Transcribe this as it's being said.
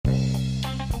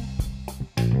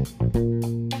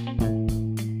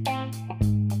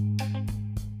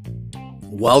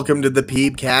Welcome to the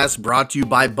Peebcast, brought to you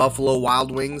by Buffalo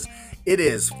Wild Wings. It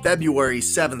is February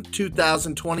 7th,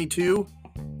 2022.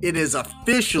 It is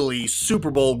officially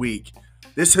Super Bowl week.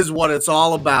 This is what it's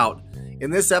all about. In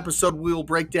this episode, we will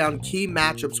break down key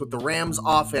matchups with the Rams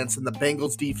offense and the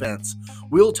Bengals defense.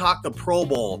 We'll talk the Pro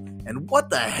Bowl and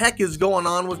what the heck is going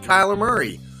on with Kyler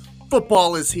Murray.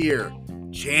 Football is here.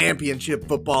 Championship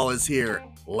football is here.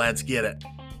 Let's get it.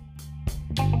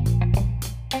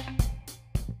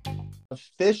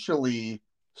 Officially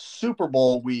Super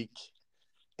Bowl week,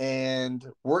 and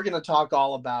we're going to talk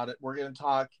all about it. We're going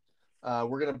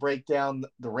to break down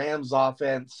the Rams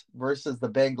offense versus the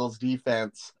Bengals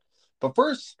defense. But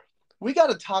first, we got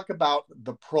to talk about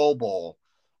the Pro Bowl.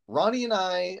 Ronnie and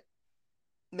I,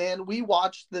 man, we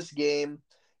watched this game,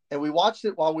 and we watched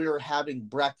it while we were having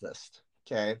breakfast,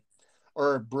 okay?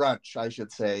 Or brunch, I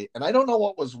should say. And I don't know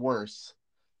what was worse,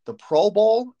 the Pro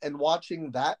Bowl and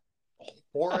watching that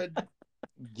horrid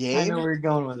game. I know where you're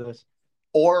going with this.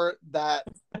 Or that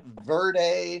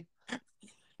Verde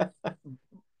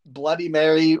Bloody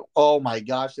Mary. Oh my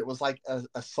gosh, it was like a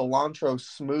cilantro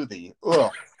smoothie.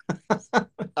 Ugh.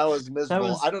 I was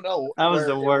miserable. I don't know. That was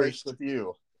the worst with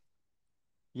you.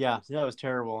 Yeah, that was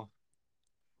terrible.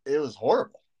 It was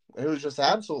horrible. It was just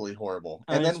absolutely horrible.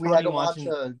 And then we had to watch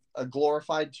a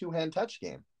glorified two-hand touch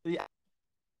game. Yeah.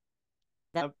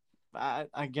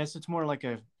 I guess it's more like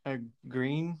a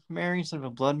green Mary instead of a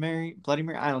Bloody Mary.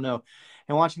 I don't know.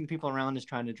 And watching the people around us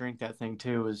trying to drink that thing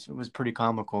too was pretty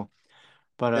comical.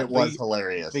 But it was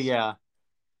hilarious. But yeah,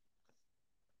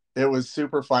 it was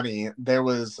super funny. There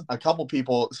was a couple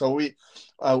people. So we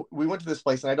went to this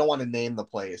place, and I don't want to name the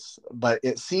place, but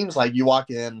it seems like you walk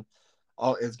in,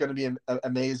 oh, it's going to be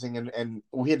amazing. And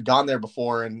we had gone there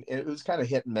before, and it was kind of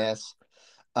hit and miss.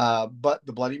 But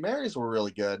the Bloody Marys were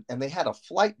really good, and they had a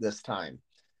flight this time.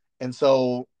 And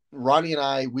so Ronnie and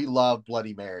I, we love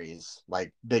Bloody Marys,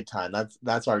 like big time.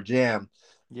 That's our jam.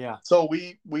 Yeah. So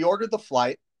we ordered the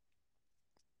flight,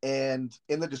 and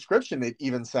in the description, it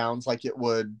even sounds like it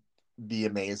would be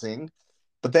amazing.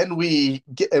 But then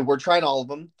we're trying all of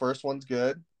them. First one's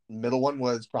good. Middle one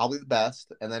was probably the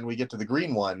best. And then we get to the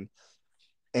green one.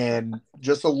 And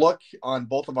just a look on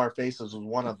both of our faces was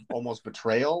one of almost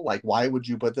betrayal. Like, why would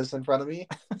you put this in front of me?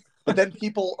 But then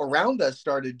people around us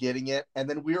started getting it. And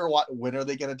then we were, when are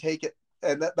they going to take it?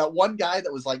 And that one guy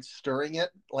that was like stirring it,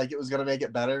 like it was going to make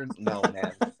it better. No,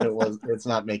 man, it's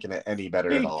not making it any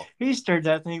better at all. He stirred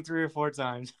that thing 3 or 4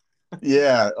 times.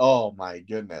 Yeah. Oh my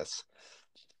goodness.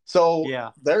 So yeah,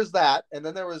 there's that. And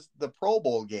then there was the Pro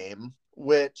Bowl game,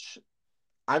 which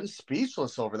I'm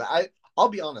speechless over that. I'll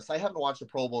be honest, I haven't watched a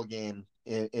Pro Bowl game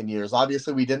in years.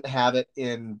 Obviously, we didn't have it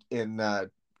in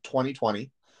 2020.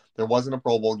 There wasn't a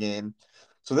Pro Bowl game.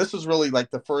 So this was really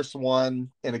like the first one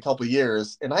in a couple of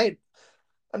years. And I've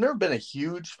never been a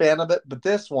huge fan of it, but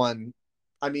this one,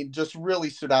 I mean, just really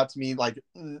stood out to me. Like,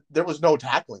 there was no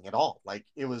tackling at all. Like,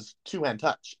 it was two-hand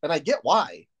touch. And I get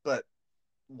why, but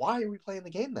why are we playing the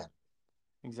game then?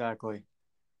 Exactly.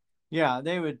 Yeah,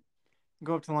 they would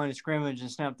go up to the line of scrimmage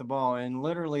and snap the ball, and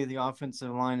literally the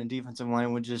offensive line and defensive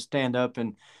line would just stand up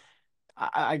and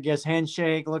I guess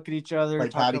handshake, look at each other, like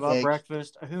talk about cake.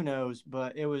 Breakfast. Who knows?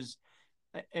 But it was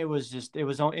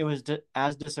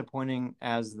as disappointing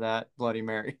as that Bloody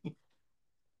Mary.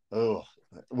 Oh,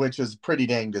 which is pretty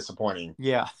dang disappointing.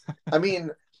 Yeah. I mean,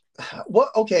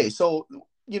 okay, so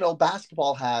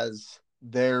basketball has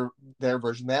their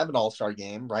version. They have an all-star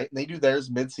game, right? And they do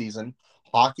theirs mid-season.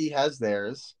 Hockey has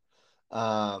theirs.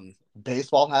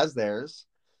 Baseball has theirs.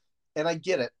 And I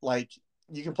get it. Like,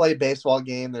 you can play a baseball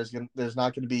game. There's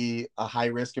not going to be a high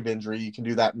risk of injury. You can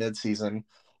do that mid-season.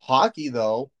 Hockey,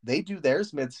 though, they do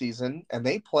theirs mid-season, and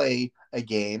they play a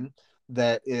game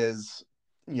that is,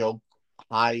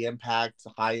 high impact,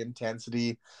 high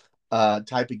intensity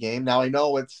type of game. Now, I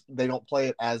know they don't play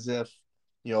it as if,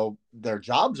 their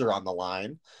jobs are on the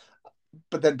line.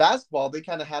 But then basketball, they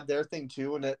kind of have their thing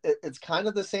too, and it's kind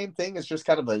of the same thing. It's just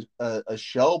kind of a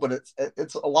show, but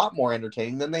it's a lot more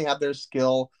entertaining. Then they have their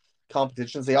skill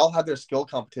competitions. They all have their skill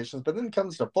competitions, but then it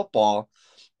comes to football,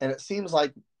 and it seems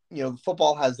like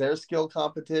football has their skill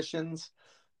competitions,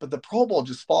 but the Pro Bowl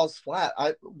just falls flat.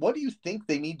 What do you think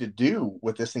they need to do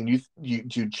with this thing? Do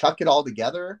you chuck it all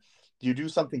together? Do you do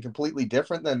something completely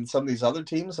different than some of these other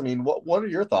teams? I mean, what are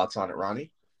your thoughts on it,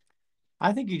 Ronnie?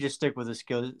 I think you just stick with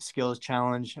the skills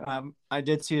challenge. I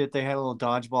did see that they had a little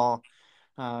dodgeball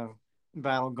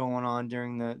battle going on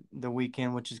during the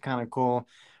weekend, which is kind of cool.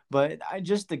 But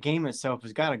the game itself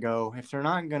has got to go. If they're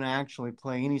not going to actually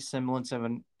play any semblance of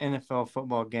an NFL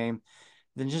football game,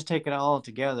 then just take it all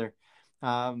together.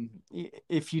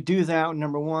 If you do that,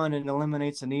 number one, it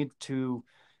eliminates the need to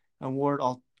award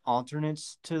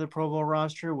alternates to the Pro Bowl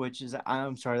roster, which is,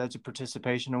 I'm sorry, that's a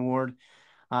participation award.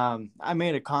 I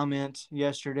made a comment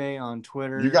yesterday on You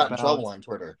Twitter got in trouble about, on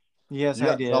Twitter. yes, You I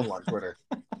got in did. trouble on Twitter.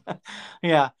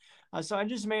 Yeah. So I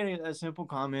just made a simple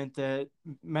comment that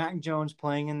Mac Jones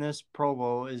playing in this Pro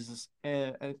Bowl is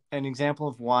an example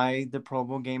of why the Pro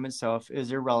Bowl game itself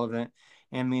is irrelevant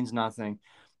and means nothing.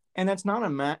 And that's not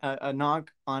a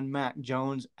knock on Mac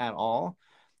Jones at all.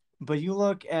 But you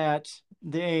look at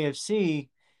the AFC,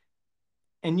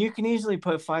 and you can easily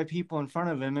put five people in front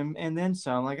of him and then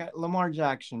some, like Lamar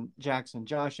Jackson,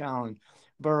 Josh Allen,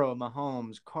 Burrow,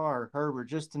 Mahomes, Carr, Herbert,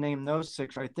 just to name those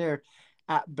six right there.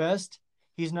 At best,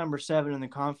 he's number seven in the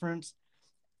conference.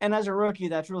 And as a rookie,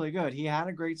 that's really good. He had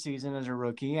a great season as a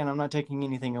rookie, and I'm not taking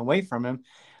anything away from him.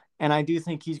 And I do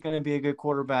think he's going to be a good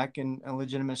quarterback and a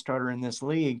legitimate starter in this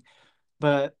league.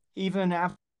 But even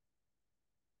after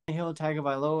Hill,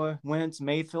 Tagovailoa, Wentz,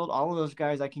 Mayfield, all of those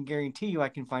guys, I can guarantee you, I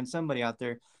can find somebody out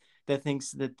there that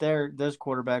thinks that those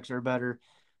quarterbacks are better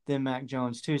than Mac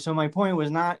Jones too. So my point was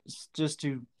not just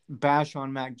to bash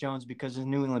on Mac Jones because of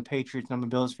New England Patriots and I'm a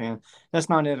Bills fan. That's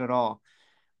not it at all.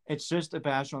 It's just a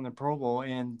bash on the Pro Bowl,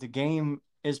 and the game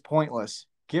is pointless.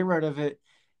 Get rid of it.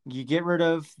 You get rid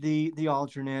of the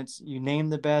alternates. You name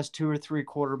the best two or three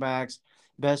quarterbacks,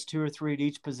 best two or three at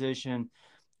each position,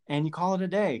 and you call it a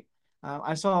day.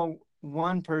 I saw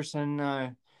one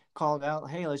person called out,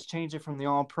 "Hey, let's change it from the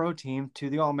All Pro team to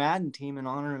the All Madden team in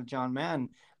honor of John Madden."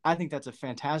 I think that's a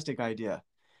fantastic idea.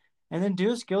 And then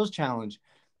do a skills challenge.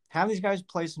 Have these guys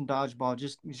play some dodgeball.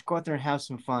 Just go out there and have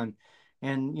some fun,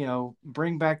 and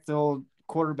bring back the old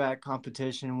quarterback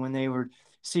competition when they were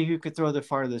see who could throw the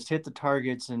farthest, hit the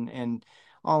targets, and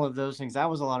all of those things. That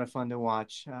was a lot of fun to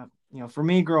watch. For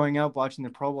me growing up watching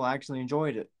the Pro Bowl, I actually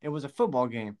enjoyed it. It was a football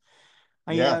game.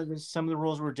 Yeah. Yeah, some of the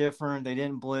rules were different. They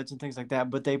didn't blitz and things like that,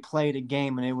 but they played a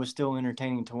game and it was still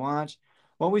entertaining to watch.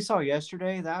 What we saw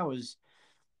yesterday, that was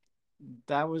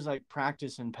like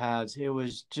practice in pads. It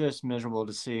was just miserable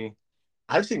to see.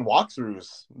 I've seen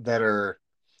walkthroughs that are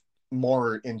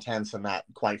more intense than that,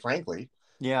 quite frankly,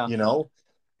 Yeah, you know,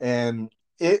 and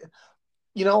it,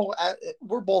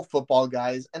 we're both football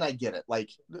guys, and I get it. Like,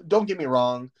 don't get me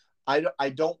wrong. I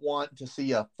don't want to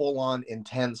see a full on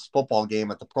intense football game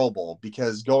at the Pro Bowl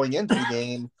because going into the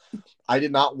game, I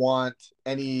did not want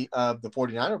any of the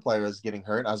 49er players getting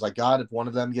hurt. I was like, God, if one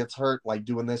of them gets hurt, like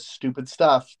doing this stupid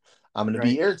stuff, I'm going to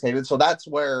be right. irritated. So that's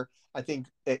where I think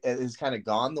it is kind of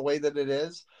gone the way that it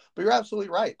is. But you're absolutely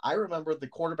right. I remember the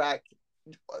quarterback,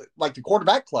 like the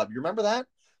quarterback club. You remember that?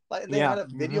 Like, and they Yeah. had a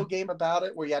Hmm. video game about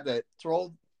it where you had to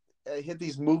hit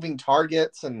these moving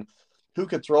targets and who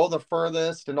could throw the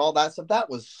furthest and all that stuff. That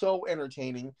was so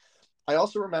entertaining. I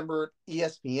also remember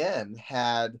ESPN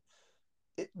had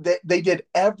they did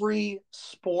every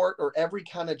sport or every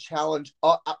kind of challenge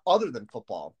other than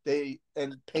football.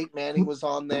 And Peyton Manning was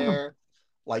on there,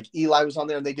 like Eli was on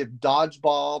there, and they did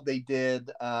dodgeball. They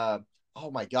did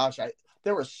oh my gosh, I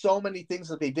there were so many things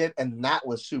that they did, and that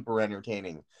was super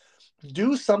entertaining.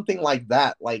 Do something like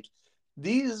that. Like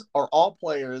these are all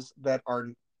players that are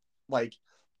like,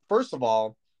 first of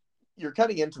all, you're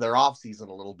cutting into their off season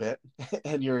a little bit,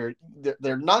 and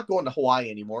they're not going to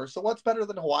Hawaii anymore. So what's better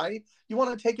than Hawaii? You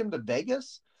want to take him to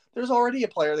Vegas? There's already a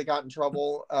player that got in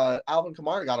trouble. Alvin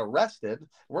Kamara got arrested.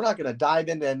 We're not going to dive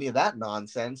into any of that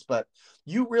nonsense, but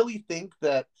you really think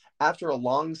that after a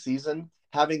long season,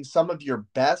 having some of your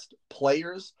best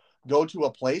players go to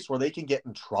a place where they can get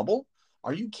in trouble?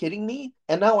 Are you kidding me?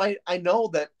 And now I know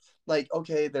that, like,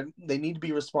 okay, they need to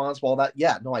be responsible, all that.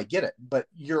 Yeah, no, I get it, but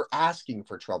you're asking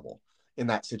for trouble in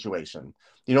that situation.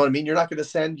 You know what I mean? You're not going to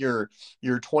send your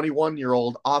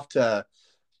 21-year-old off to,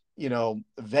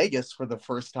 Vegas for the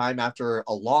first time after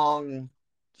a long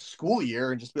school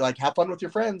year and just be like, have fun with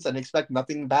your friends and expect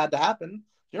nothing bad to happen.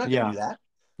 You're not going to Yeah. do that.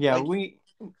 Yeah. Like,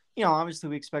 Obviously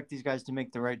we expect these guys to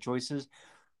make the right choices,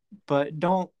 but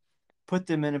don't put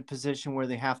them in a position where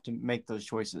they have to make those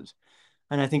choices.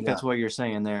 And I think yeah, that's what you're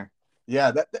saying there.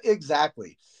 yeah,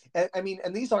 exactly. And I mean,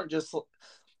 and these aren't just,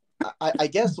 I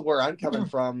guess where I'm coming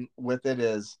from with it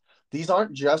is these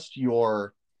aren't just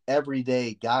your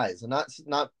everyday guys, and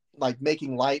not like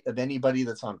making light of anybody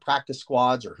that's on practice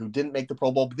squads or who didn't make the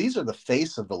Pro Bowl, but these are the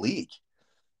face of the league.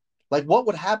 Like, what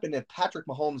would happen if Patrick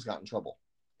Mahomes got in trouble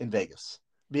in Vegas?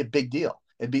 It'd be a big deal.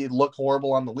 It'd look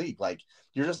horrible on the league. Like,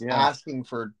 you're just Yeah. asking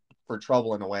for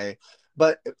trouble in a way.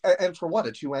 But and for what,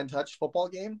 a two-hand touch football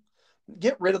game?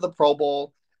 Get rid of the Pro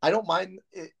Bowl. I don't mind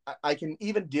it. I can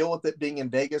even deal with it being in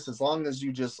Vegas as long as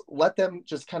you just let them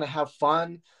just kind of have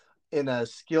fun. in a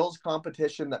skills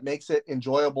competition that makes it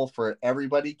enjoyable for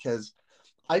everybody. Because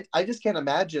I just can't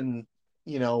imagine,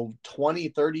 20,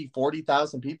 30,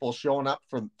 40,000 people showing up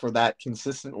for that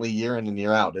consistently year in and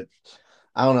year out.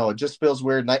 I don't know. It just feels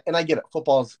weird. And I get it.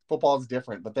 Football is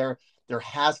different, but there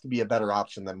has to be a better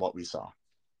option than what we saw.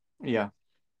 Yeah.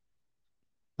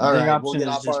 All The right, we'll option get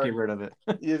is off just our. get rid of it.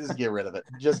 You just get rid of it.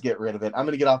 Just get rid of it. I'm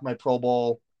gonna get off my Pro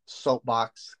Bowl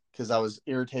soapbox because I was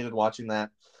irritated watching that.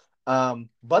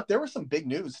 But there was some big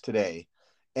news today,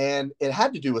 and it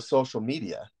had to do with social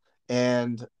media,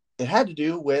 and it had to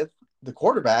do with the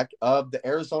quarterback of the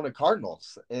Arizona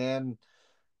Cardinals, and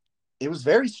it was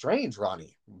very strange,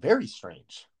 Ronnie. Very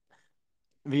strange.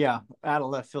 Yeah, out of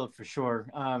left field for sure.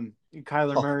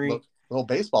 Kyler Oh, Murray. little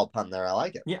baseball pun there. I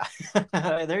like it. Yeah,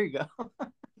 there you go.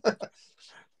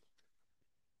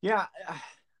 Yeah,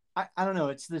 I don't know.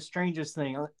 It's the strangest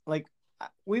thing. Like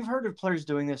we've heard of players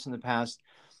doing this in the past,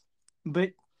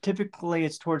 but typically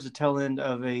it's towards the tail end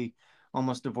of a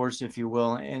almost divorce, if you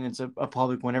will, and it's a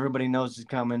public when everybody knows it's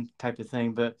coming type of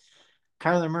thing. But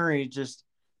Kyler Murray just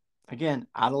again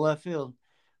out of left field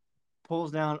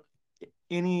pulls down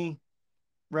any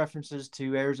references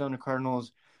to Arizona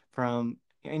Cardinals from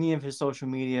any of his social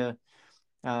media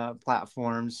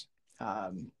platforms.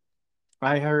 Um,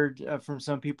 I heard from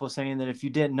some people saying that if you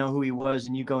didn't know who he was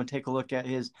and you go and take a look at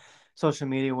his social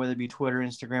media, whether it be Twitter,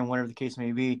 Instagram, whatever the case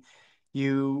may be,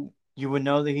 you would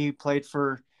know that he played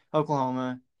for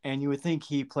Oklahoma and you would think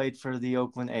he played for the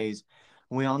Oakland A's.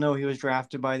 We all know he was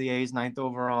drafted by the A's ninth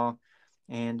overall,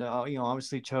 and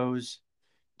obviously chose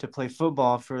to play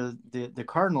football for the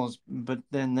Cardinals. But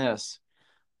then this,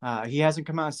 he hasn't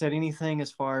come out and said anything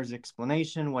as far as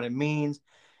explanation, what it means.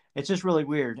 It's just really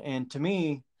weird. And to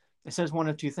me, it says one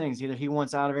of two things: either he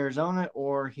wants out of Arizona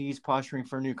or he's posturing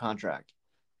for a new contract.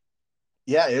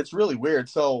 Yeah, it's really weird.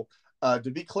 So,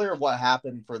 to be clear of what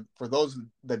happened for those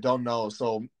that don't know,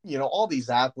 so all these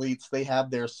athletes, they have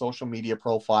their social media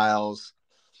profiles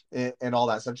and all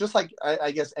that stuff. Just like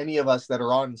I guess any of us that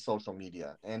are on social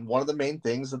media. And one of the main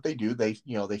things that they do, they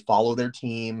follow their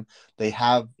team. They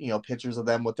have pictures of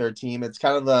them with their team. It's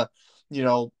kind of the you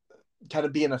know kind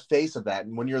of being a face of that.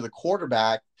 And when you're the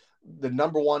quarterback, the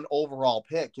number one overall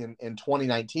pick in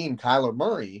 2019, Kyler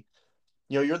Murray,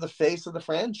 you're the face of the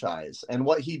franchise. And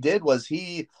what he did was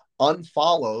he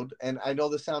unfollowed, and I know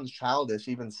this sounds childish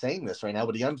even saying this right now,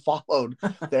 but he unfollowed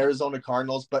the Arizona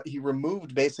Cardinals, but he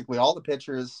removed basically all the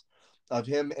pictures of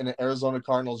him in an Arizona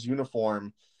Cardinals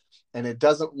uniform, and it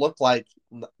doesn't look like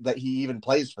that he even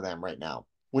plays for them right now,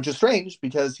 which is strange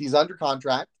because he's under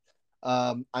contract.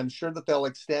 I'm sure that they'll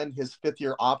extend his 5th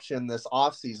year option this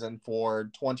offseason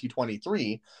for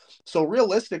 2023. So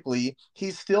realistically,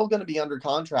 he's still going to be under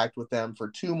contract with them for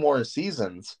 2 more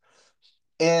seasons.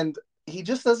 And he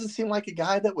just doesn't seem like a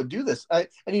guy that would do this. And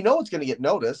it's going to get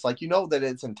noticed. Like, that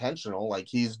it's intentional. Like,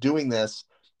 he's doing this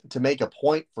to make a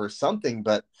point for something,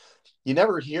 but you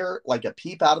never hear like a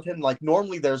peep out of him. Like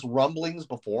normally there's rumblings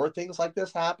before things like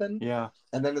this happen. Yeah.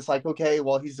 And then it's like, okay,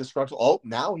 well, he's disgruntled. Oh,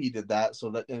 now he did that.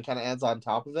 So that it kind of adds on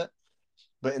top of it.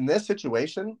 But in this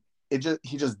situation, he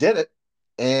just did it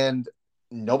and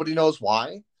nobody knows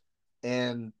why.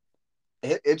 And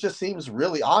it just seems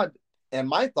really odd. And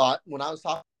my thought when I was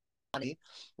talking to Johnny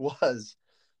was,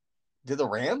 did the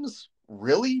Rams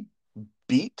really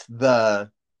beat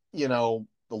the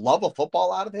love of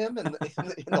football out of him in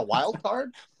the wild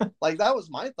card? Like that was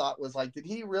my thought, was like, did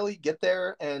he really get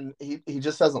there and he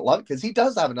just doesn't love it? Because he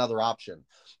does have another option.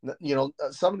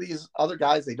 Some of these other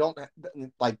guys, they don't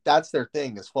like, that's their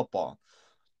thing is football,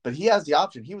 but he has the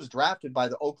option. He was drafted by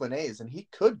the Oakland A's and he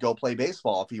could go play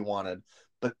baseball if he wanted,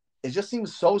 but it just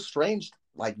seems so strange.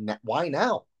 Like, why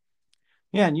now?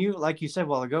 Yeah, and like you said a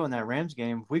while ago in that Rams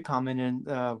game, we commented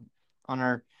on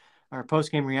our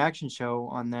post game reaction show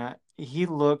on that. He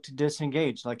looked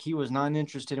disengaged, like he was not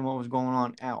interested in what was going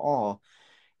on at all,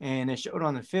 and it showed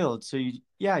on the field. So you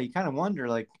kind of wonder,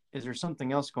 like, is there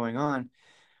something else going on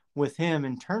with him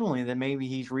internally that maybe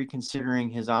he's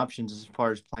reconsidering his options as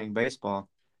far as playing baseball?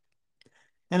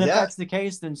 And if Yeah, that's the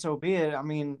case, then so be it. I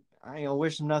mean, I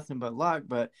wish him nothing but luck,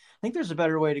 but I think there's a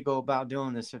better way to go about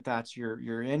doing this if that's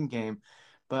your end game.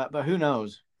 But who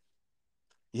knows?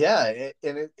 yeah,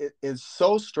 it's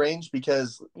so strange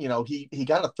because he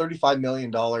got a $35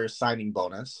 million signing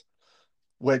bonus,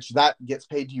 which that gets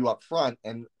paid to you up front,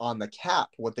 and on the cap,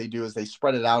 what they do is they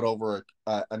spread it out over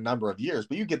a number of years,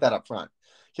 but you get that up front.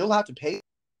 He'll have to pay,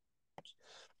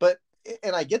 but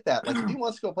and I get that. Like if he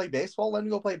wants to go play baseball, let him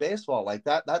go play baseball. Like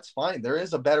that's fine. There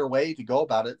is a better way to go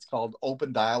about it. It's called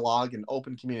open dialogue and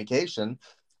open communication.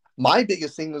 My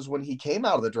biggest thing was when he came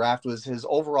out of the draft was his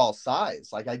overall size.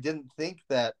 Like I didn't think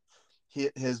that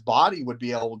his body would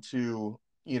be able to,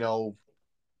 you know,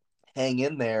 hang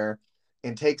in there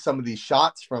and take some of these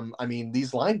shots from. I mean,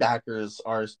 these linebackers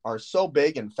are so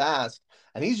big and fast,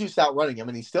 and he's used to outrunning him,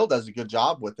 and he still does a good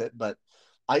job with it. But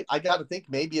I got to think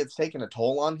maybe it's taken a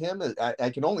toll on him. I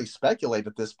can only speculate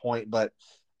at this point, but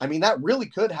I mean that really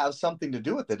could have something to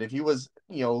do with it. If he was,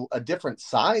 you know, a different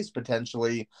size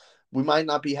potentially, we might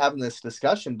not be having this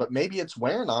discussion. But maybe it's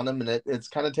wearing on him, and it's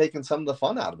kind of taking some of the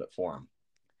fun out of it for him.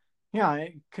 Yeah,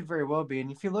 it could very well be.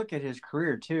 And if you look at his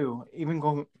career too, even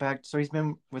going back, so he's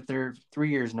been with there 3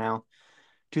 years now.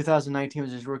 2019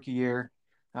 was his rookie year.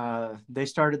 They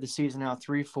started the season out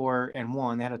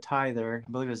 3-4-1. They had a tie there.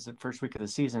 I believe it was the first week of the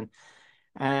season,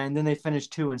 and then they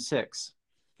finished 2-6.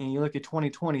 And you look at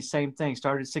 2020, same thing.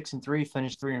 Started 6-3,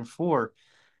 finished 3-4.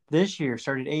 This year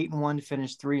started 8-1,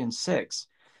 finished 3-6.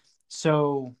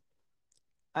 So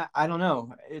I don't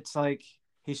know. It's like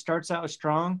he starts out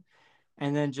strong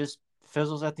and then just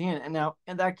fizzles at the end.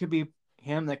 And that could be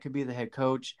him. That could be the head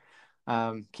coach,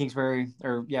 Kingsbury,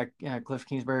 or yeah, Cliff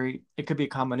Kingsbury. It could be a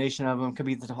combination of them. Could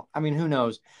be the. I mean, who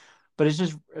knows? But it's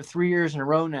just 3 years in a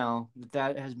row now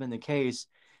that has been the case.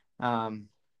 Um,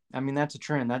 I mean, that's a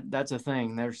trend. That's a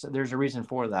thing. There's a reason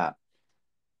for that.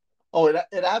 Oh, it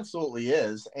absolutely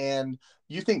is. And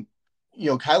you think, you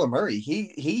know, Kyler Murray,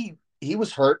 he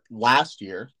was hurt last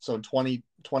year, so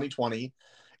 2020,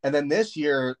 and then this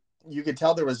year you could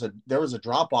tell there was a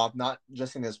drop off, not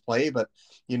just in his play, but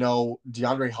you know,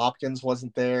 DeAndre Hopkins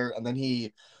wasn't there, and then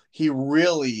he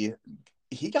really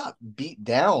he got beat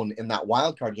down in that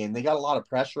wild card game. They got a lot of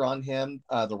pressure on him.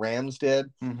 The Rams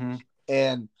did, Mm-hmm.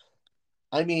 and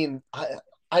I mean,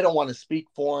 I don't want to speak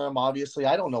for him. Obviously,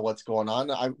 I don't know what's going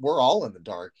on. We're all in the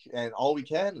dark, and all we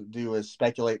can do is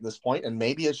speculate at this point. And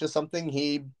maybe it's just something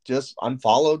he just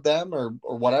unfollowed them or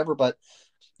whatever. But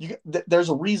there's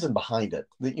a reason behind it.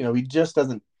 You know, he just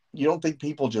doesn't. You don't think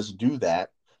people just do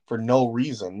that for no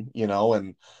reason, you know?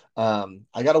 And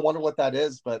I got to wonder what that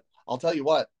is. But I'll tell you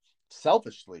what,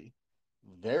 selfishly,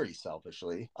 very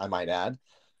selfishly, I might add,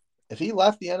 if he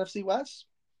left the NFC West,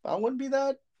 I wouldn't be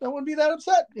that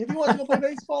upset. If he wants to go play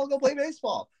baseball, go play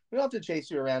baseball. We don't have to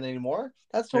chase you around anymore.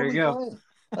 That's There you totally go. fine.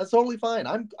 That's totally fine.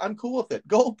 I'm cool with it.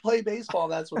 Go play baseball.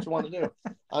 That's what you want to do.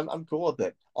 I'm cool with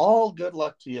it. All good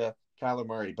luck to you, Kyler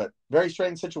Murray. But very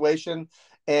strange situation.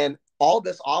 And all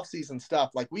this offseason stuff,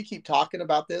 like we keep talking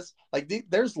about this, like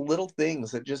there's little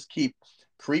things that just keep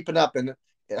creeping up, and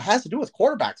it has to do with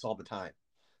quarterbacks all the time.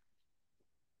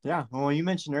 Yeah. Well, you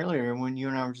mentioned earlier when you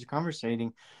and I were just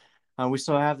conversating, we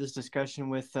still have this discussion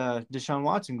with Deshaun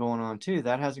Watson going on too.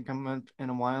 That hasn't come up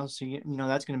in a while, so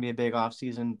that's going to be a big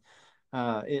offseason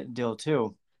deal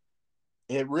too.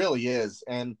 It really is.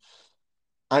 And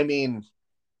I mean,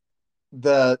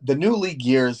 the new league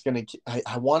year is going to,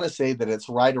 I want to say that it's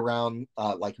right around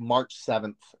like March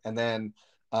 7th, and then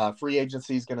free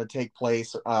agency is going to take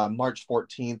place March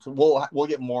 14th. We'll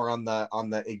get more on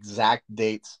the exact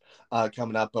dates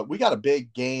coming up, but we got a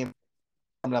big game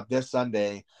coming up this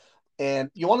Sunday.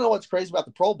 And you want to know what's crazy about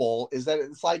the Pro Bowl is that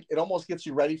it's like it almost gets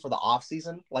you ready for the off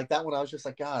season. Like that one, I was just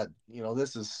like, God, you know,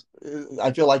 this is.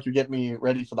 I feel like you're getting me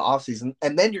ready for the off season,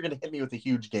 and then you're going to hit me with a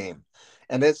huge game,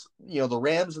 and it's, you know, the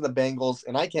Rams and the Bengals,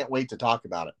 and I can't wait to talk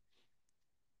about it.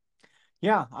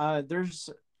 Yeah, there's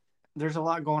a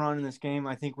lot going on in this game.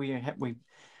 I think we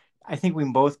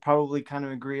both probably kind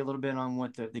of agree a little bit on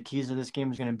what the keys of this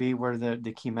game is going to be, where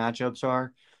the key matchups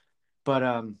are.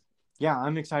 But yeah,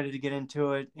 I'm excited to get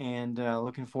into it and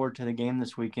looking forward to the game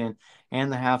this weekend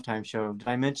and the halftime show. Did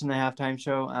I mention the halftime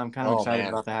show? I'm kind of Oh excited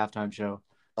man, about the halftime show.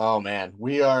 oh man,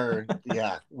 we are,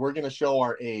 yeah, we're gonna show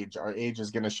our age. Our age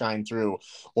is gonna shine through.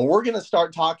 Well, we're gonna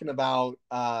start talking about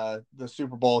the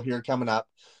Super Bowl here coming up.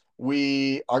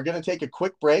 We are gonna take a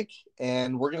quick break,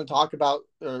 and we're gonna talk about,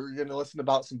 or we're gonna listen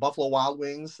about some Buffalo Wild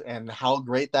Wings and how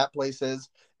great that place is.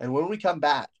 And when we come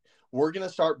back, we're gonna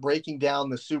start breaking down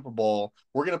the Super Bowl.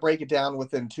 We're gonna break it down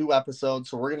within 2 episodes.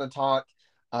 So we're gonna talk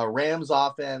Rams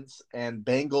offense and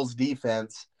Bengals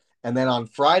defense. And then on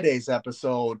Friday's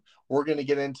episode, we're going to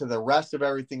get into the rest of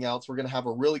everything else. We're going to have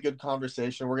a really good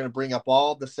conversation. We're going to bring up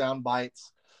all the sound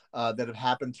bites that have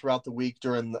happened throughout the week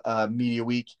during media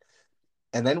week.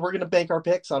 And then we're going to bank our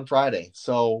picks on Friday.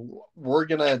 So we're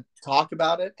going to talk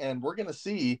about it, and we're going to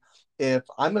see if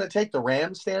I'm going to take the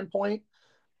Rams standpoint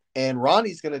and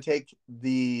Ronnie's going to take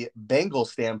the Bengals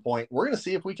standpoint. We're going to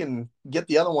see if we can get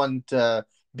the other one to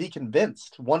be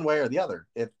convinced one way or the other,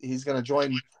 if he's going to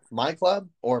join my club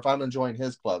or if I'm going to join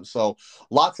his club. So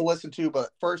lots to listen to. But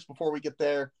first, before we get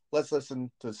there, let's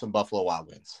listen to some Buffalo Wild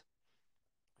Wings.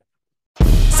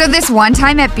 So this one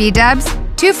time at B-Dubs,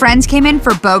 two friends came in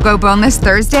for BOGO Boneless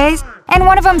Thursdays, and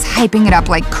one of them's hyping it up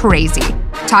like crazy,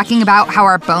 talking about how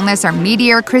our boneless are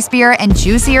meatier, crispier, and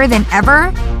juicier than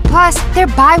ever. Plus, they're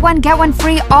buy one, get one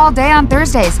free all day on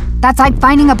Thursdays. That's like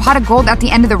finding a pot of gold at the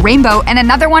end of the rainbow and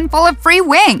another one full of free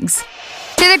wings.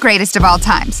 To the greatest of all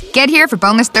times. Get here for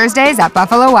Boneless Thursdays at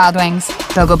Buffalo Wild Wings.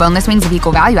 BOGO Boneless Wings of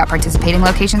equal value at participating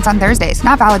locations on Thursdays.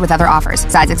 Not valid with other offers.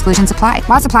 Size exclusions apply.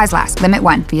 While supplies last. Limit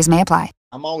 1. Fees may apply.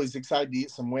 I'm always excited to eat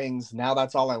some wings. Now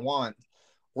that's all I want.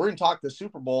 We're going to talk the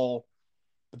Super Bowl,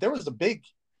 but there was a big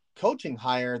coaching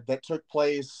hire that took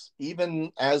place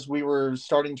even as we were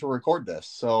starting to record this.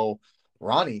 So,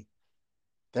 Ronnie,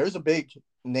 there's a big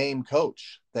name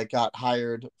coach that got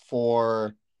hired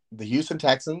for the Houston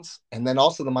Texans and then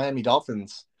also the Miami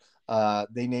Dolphins.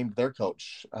 They named their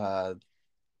coach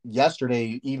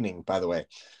yesterday evening, by the way.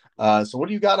 So what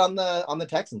do you got on the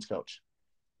Texans coach?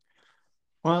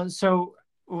 Well, so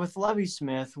with Lovie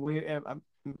Smith,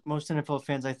 most NFL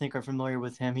fans I think are familiar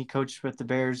with him. He coached with the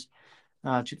Bears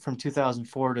from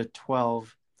 2004 to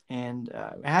 12, and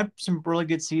had some really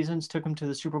good seasons. Took him to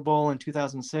the Super Bowl in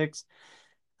 2006.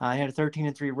 He had a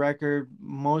 13-3 record,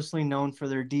 mostly known for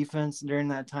their defense during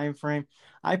that time frame.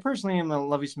 I personally am a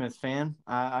Lovie Smith fan.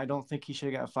 I don't think he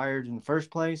should have got fired in the first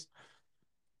place,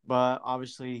 but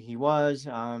obviously he was.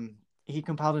 He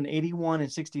compiled an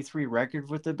 81-63 record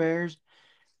with the Bears,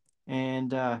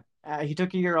 and he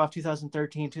took a year off,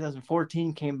 2013,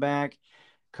 2014, came back,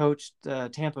 coached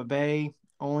Tampa Bay,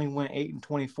 only went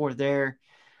 8-24 there.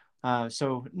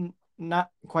 So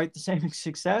not quite the same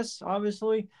success,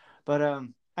 obviously, but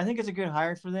I think it's a good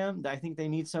hire for them. I think they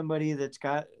need somebody that's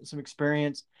got some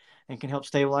experience and can help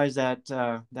stabilize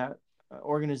that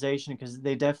organization, because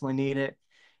they definitely need it.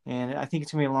 And I think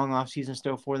it's gonna be a long off season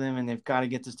still for them, and they've got to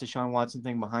get this Deshaun Watson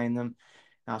thing behind them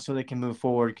so they can move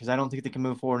forward. Because I don't think they can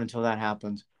move forward until that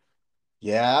happens.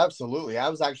 Yeah, absolutely. I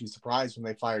was actually surprised when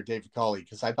they fired David Culley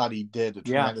because I thought he did a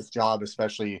Yeah. tremendous job,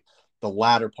 especially the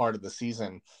latter part of the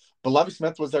season. But Lovie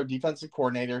Smith was their defensive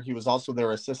coordinator. He was also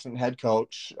their assistant head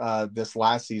coach this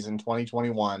last season,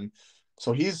 2021.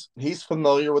 So he's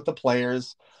familiar with the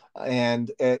players,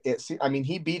 and I mean,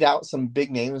 he beat out some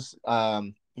big names,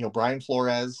 Brian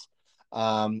Flores,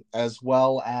 as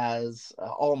well as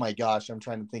oh my gosh, I'm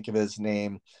trying to think of his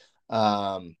name.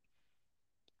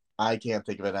 I can't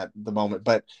think of it at the moment,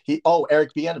 but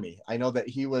Eric Bieniemy. I know that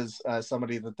he was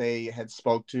somebody that they had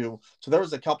spoke to. So there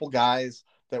was a couple guys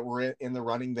that were in the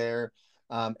running there.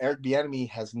 Eric Bieniemy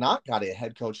has not got a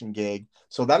head coaching gig,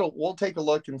 so we'll take a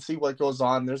look and see what goes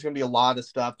on. There's going to be a lot of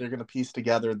stuff. They're going to piece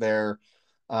together their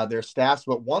staffs,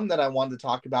 but one that I wanted to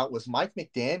talk about was Mike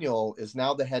McDaniel is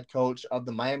now the head coach of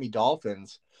the Miami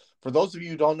Dolphins. For those of you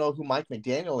who don't know who Mike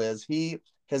McDaniel is, he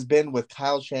has been with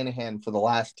Kyle Shanahan for the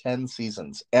last 10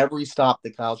 seasons. Every stop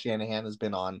that Kyle Shanahan has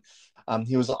been on.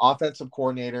 He was the offensive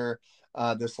coordinator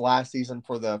this last season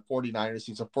for the 49ers.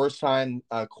 He's a first-time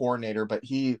coordinator, but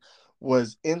he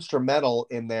was instrumental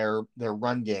in their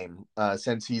run game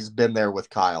since he's been there with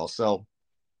Kyle. So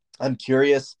I'm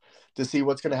curious to see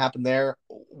what's going to happen there.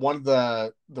 One of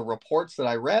the reports that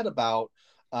I read about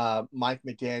Mike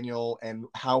McDaniel and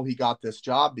how he got this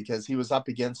job, because he was up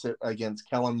against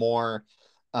Kellen Moore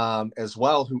as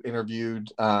well, who interviewed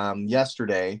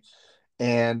yesterday.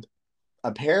 And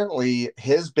apparently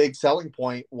his big selling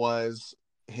point was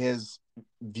his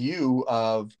view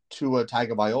of Tua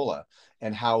Tagovailoa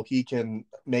and how he can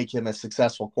make him a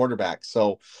successful quarterback.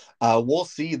 So we'll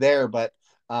see there, but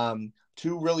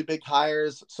two really big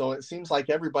hires. So it seems like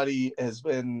everybody has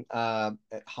been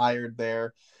hired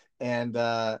there. And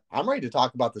I'm ready to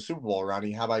talk about the Super Bowl,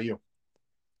 Ronnie. How about you?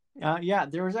 Yeah,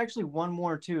 there was actually one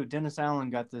more too. Dennis Allen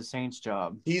got the Saints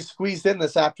job. He squeezed in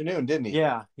this afternoon, didn't he?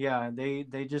 Yeah.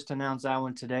 They just announced that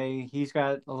one today. He's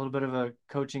got a little bit of a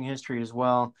coaching history as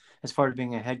well, as far as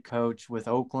being a head coach with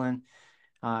Oakland.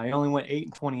 He only went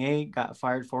 8-28, got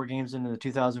fired 4 games into the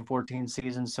 2014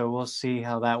 season. So we'll see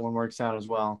how that one works out as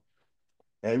well.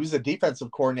 Yeah, he was a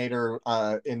defensive coordinator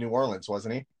in New Orleans,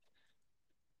 wasn't he?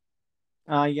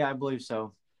 Yeah, I believe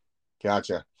so.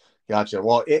 Gotcha.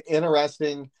 Well,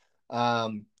 interesting.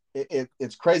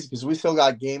 It's crazy because we still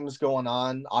got games going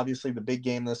on. Obviously, the big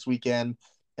game this weekend,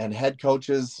 and head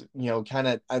coaches, kind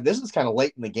of this is kind of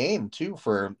late in the game too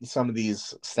for some of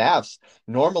these staffs.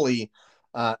 Normally,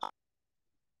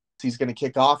 he's going to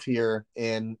kick off here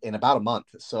in about a month,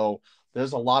 so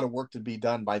there's a lot of work to be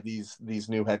done by these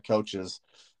new head coaches.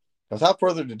 Without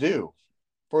further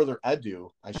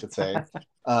ado, I should say.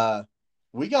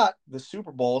 We got the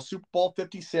Super Bowl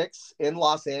 56 in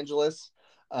Los Angeles.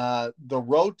 The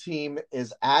road team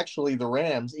is actually the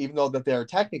Rams, even though that they're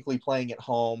technically playing at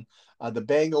home. The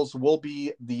Bengals will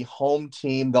be the home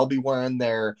team. They'll be wearing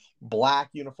their black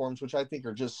uniforms, which I think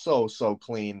are just so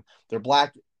clean. They're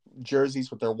black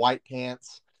jerseys with their white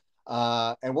pants.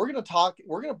 And we're going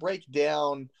to break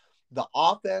down the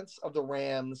offense of the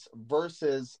Rams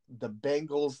versus the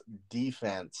Bengals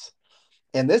defense.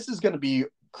 And this is going to be a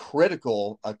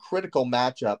critical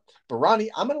matchup. But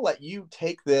Ronnie, I'm going to let you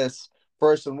take this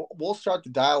first, and we'll start the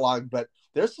dialogue. But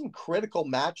there's some critical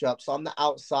matchups on the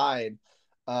outside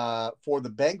for the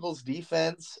Bengals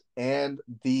defense and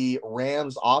the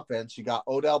Rams offense. You got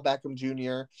Odell Beckham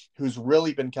Jr., who's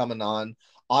really been coming on.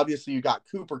 Obviously, you got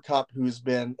Cooper Kupp, who's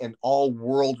been an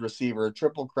all-world receiver,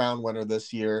 Triple Crown winner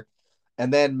this year.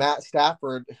 And then Matt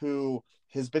Stafford, who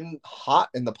has been hot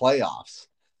in the playoffs.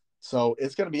 So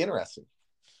it's going to be interesting.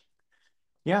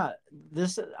 Yeah,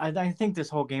 I think this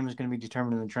whole game is going to be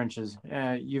determined in the trenches.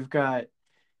 You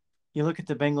look at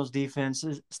the Bengals defense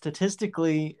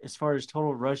statistically, as far as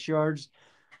total rush yards,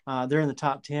 they're in the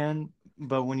top 10.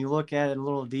 But when you look at it a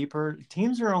little deeper,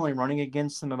 teams are only running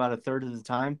against them about a third of the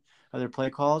time of their play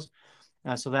calls.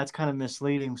 So that's kind of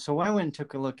misleading. So I went and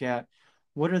took a look at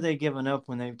what are they giving up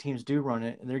when teams do run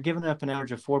it. They're giving up an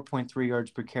average of 4.3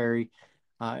 yards per carry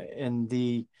in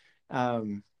the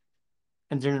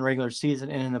and during the regular season.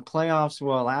 And in the playoffs,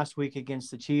 well, last week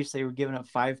against the Chiefs, they were giving up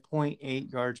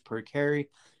 5.8 yards per carry,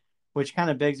 which kind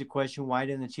of begs the question, why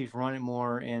didn't the Chiefs run it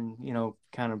more and,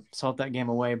 kind of salt that game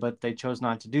away? But they chose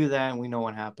not to do that, and we know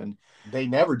what happened. They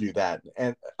never do that.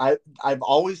 And I've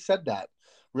always said that,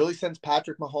 really, since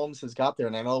Patrick Mahomes has got there.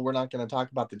 And I know we're not going to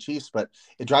talk about the Chiefs, but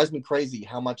it drives me crazy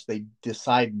how much they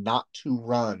decide not to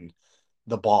run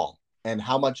the ball and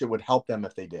how much it would help them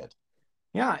if they did.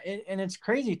 Yeah, and it's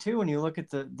crazy, too, when you look at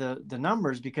the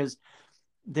numbers, because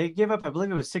they give up, I believe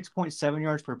it was 6.7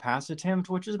 yards per pass attempt,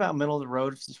 which is about middle of the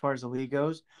road as far as the league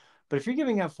goes. But if you're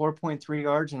giving up 4.3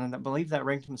 yards, and I believe that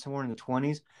ranked them somewhere in the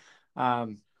 20s,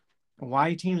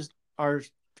 why teams are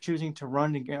choosing to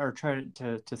run or try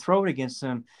to throw it against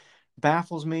them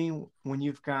baffles me. When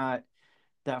you've got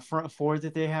that front four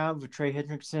that they have with Trey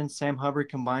Hendrickson, Sam Hubbard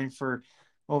combined for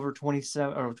over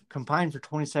 27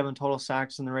 total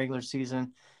sacks in the regular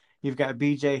season. You've got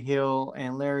B.J. Hill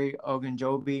and Larry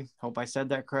Ogunjobi. Hope I said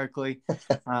that correctly.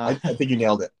 I think you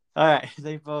nailed it. All right.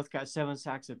 They both got 7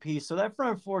 sacks apiece. So that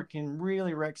front four can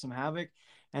really wreak some havoc.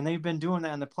 And they've been doing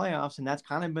that in the playoffs, and that's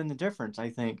kind of been the difference,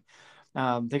 I think.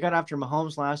 They got after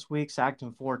Mahomes last week, sacked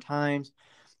him 4 times.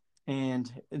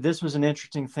 And this was an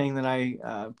interesting thing that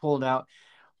I pulled out.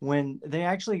 When they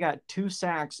actually got 2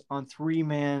 sacks on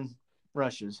 3-man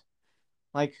rushes.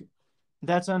 Like,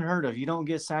 that's unheard of. You don't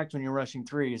get sacked when you're rushing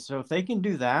 3. So if they can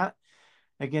do that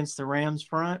against the Rams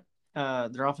front,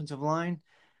 their offensive line,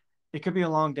 it could be a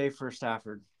long day for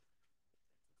Stafford.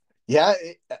 Yeah,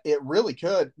 it really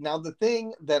could. Now, the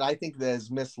thing that I think that is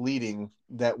misleading,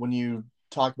 that when you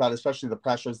talk about, especially the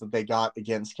pressures that they got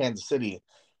against Kansas City,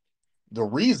 the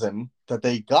reason that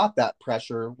they got that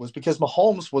pressure was because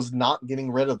Mahomes was not getting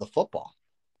rid of the football.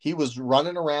 He was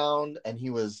running around and he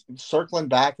was circling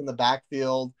back in the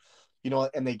backfield,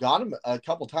 and they got him a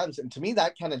couple times. And to me,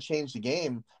 that kind of changed the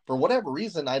game for whatever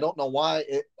reason. I don't know why.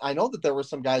 I know that there were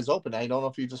some guys open. I don't know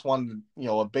if you just wanted,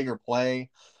 a bigger play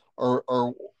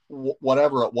or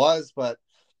whatever it was, but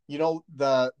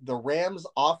the Rams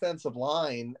offensive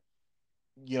line,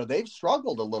 they've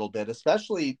struggled a little bit,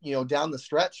 especially, down the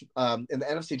stretch in the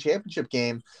NFC Championship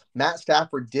game. Matt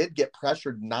Stafford did get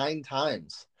pressured 9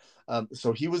 times.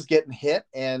 So he was getting hit,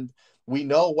 and we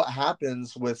know what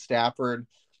happens with Stafford.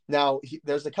 Now,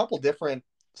 there's a couple different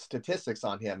statistics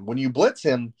on him. When you blitz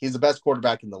him, he's the best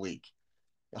quarterback in the league.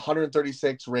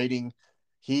 136 rating.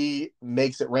 He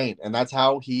makes it rain, and that's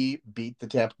how he beat the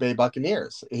Tampa Bay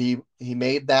Buccaneers. He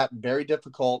made that very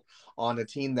difficult on a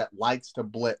team that likes to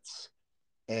blitz,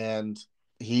 and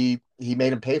he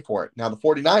made him pay for it. Now, the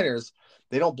 49ers,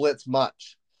 they don't blitz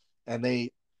much, and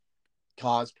they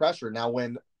cause pressure. Now,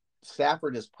 when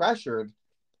Stafford is pressured,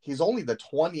 he's only the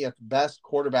 20th best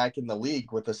quarterback in the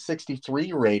league with a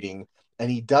 63 rating,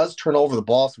 and he does turn over the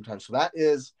ball sometimes. So that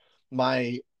is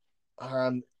my,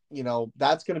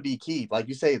 that's going to be key. Like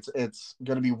you say, it's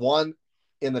going to be one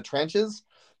in the trenches,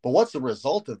 but what's the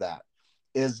result of that?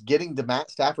 Is getting to Matt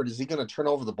Stafford, is he going to turn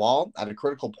over the ball at a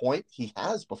critical point? He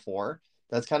has before.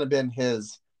 That's kind of been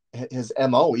his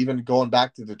MO, even going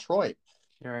back to Detroit.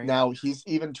 Right. Now, he's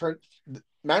even turned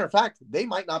 – matter of fact, they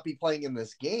might not be playing in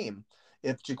this game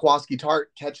if Jaquiski Tartt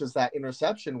catches that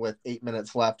interception with 8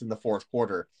 minutes left in the fourth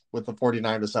quarter with the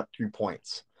 49ers up 2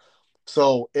 points.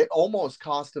 So it almost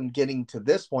cost them getting to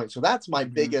this point. So that's my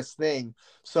biggest thing.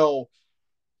 So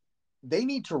they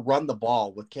need to run the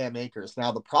ball with Cam Akers.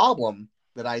 Now, the problem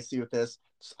that I see with this,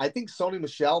 I think Sony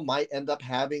Michel might end up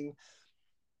having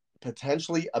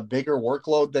potentially a bigger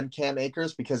workload than Cam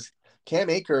Akers, because Cam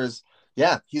Akers,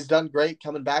 yeah, he's done great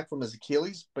coming back from his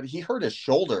Achilles, but he hurt his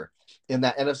shoulder in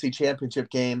that NFC Championship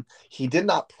game. He did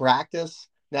not practice.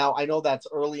 Now, I know that's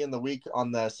early in the week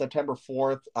on the September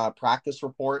 4th practice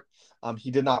report.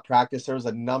 He did not practice. There was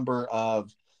a number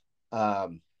of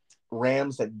um,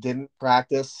 Rams that didn't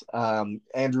practice.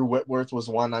 Andrew Whitworth was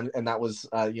one, and that was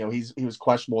he was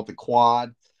questionable with the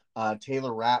quad.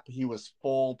 Taylor Rapp, he was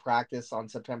full practice on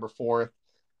September 4th.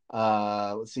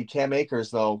 Let's see, Cam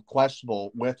Akers though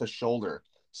questionable with a shoulder,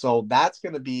 so that's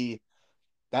gonna be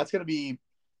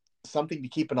something to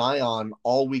keep an eye on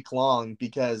all week long,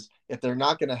 because if they're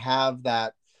not going to have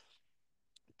that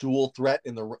dual threat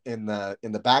in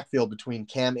the backfield between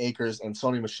Cam Akers and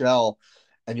Sony Michel,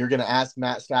 and you're going to ask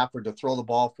Matt Stafford to throw the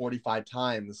ball 45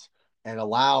 times and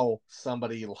allow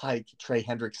somebody like Trey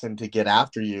Hendrickson to get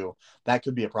after you, that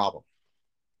could be a problem.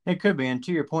 It could be. And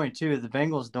to your point, too, the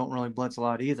Bengals don't really blitz a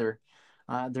lot either.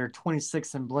 They're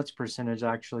 26th in blitz percentage,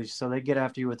 actually. So they get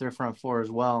after you with their front four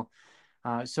as well.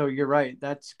 So you're right.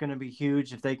 That's going to be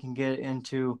huge if they can get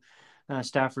into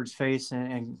Stafford's face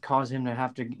and cause him to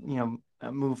have to,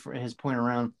 move his point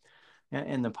around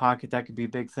in the pocket. That could be a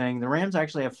big thing. The Rams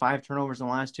actually have 5 turnovers in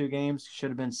the last 2 games. Should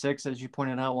have been 6, as you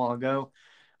pointed out a while ago.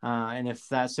 And if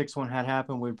that 6th one had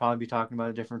happened, we'd probably be talking about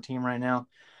a different team right now.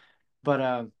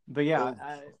 But yeah,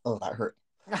 Oh, that hurt.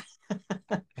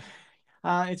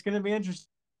 It's going to be interesting.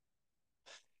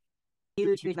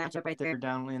 Huge matchup right there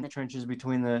down in the trenches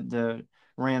between the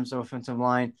Rams offensive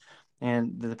line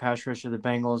and the pass rush of the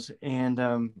Bengals. And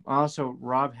also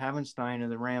Rob Havenstein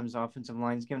of the Rams offensive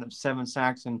line has given up 7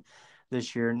 sacks in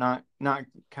this year, not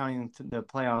counting the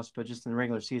playoffs, but just in the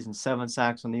regular season, 7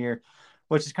 sacks on the year,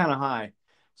 which is kind of high.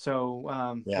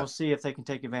 So Yeah. we'll see if they can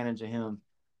take advantage of him.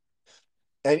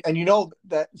 And you know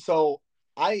that, so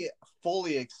I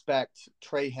fully expect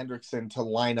Trey Hendrickson to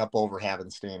line up over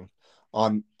Havenstein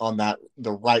on that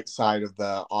the right side of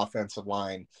the offensive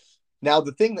line. Now,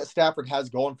 the thing that Stafford has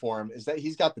going for him is that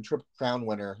he's got the Triple Crown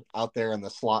winner out there in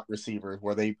the slot receiver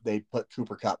where they put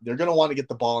Cooper Kupp. They're going to want to get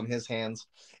the ball in his hands.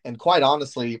 And quite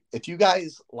honestly, if you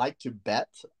guys like to bet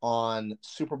on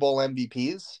Super Bowl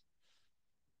MVPs,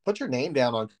 put your name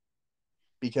down on,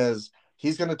 because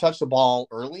he's going to touch the ball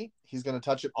early. He's going to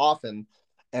touch it often.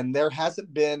 And there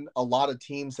hasn't been a lot of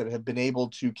teams that have been able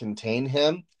to contain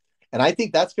him. And I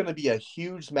think that's going to be a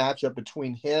huge matchup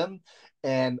between him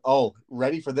and,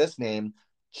 ready for this name,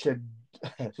 Chidibe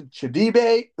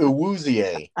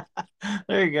Uwuzie.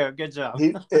 There you go. Good job.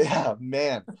 Yeah,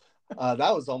 man.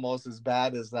 That was almost as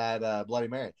bad as that Bloody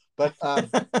Mary. But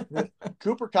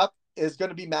Cooper Kupp is going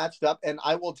to be matched up. And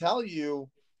I will tell you,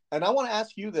 and I want to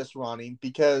ask you this, Ronnie,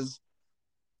 because,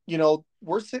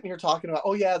 we're sitting here talking about,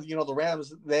 the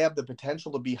Rams, they have the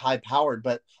potential to be high powered,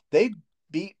 but they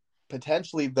beat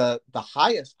potentially the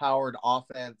highest powered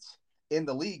offense in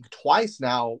the league twice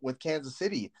now with Kansas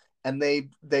City. And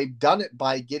they've done it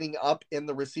by getting up in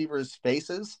the receivers'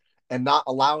 faces and not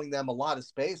allowing them a lot of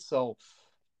space. So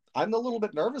I'm a little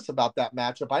bit nervous about that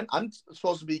matchup. I'm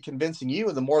supposed to be convincing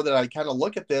you, the more that I kind of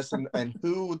look at this and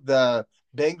who the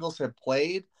Bengals have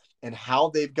played and how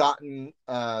they've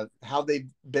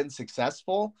been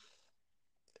successful.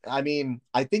 I mean,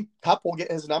 I think Kupp will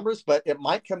get his numbers, but it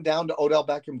might come down to Odell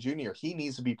Beckham Jr. He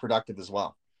needs to be productive as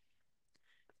well.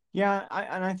 Yeah,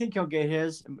 I think he'll get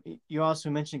his. You also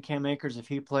mentioned Cam Akers. If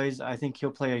he plays, I think he'll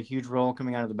play a huge role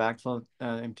coming out of the backfield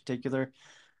in particular.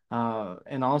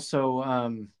 And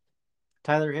also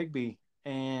Tyler Higbee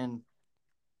and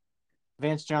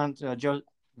Johnson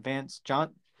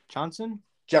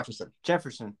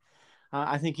Jefferson.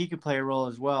 I think he could play a role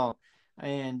as well.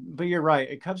 But you're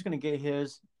right. Kupp's going to get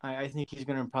his. I think he's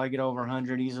going to probably get over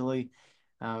 100 easily.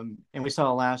 And we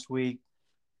saw last week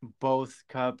both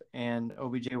Kupp and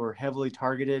OBJ were heavily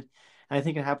targeted. And I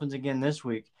think it happens again this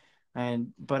week.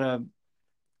 But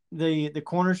the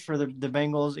corners for the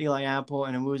Bengals, Eli Apple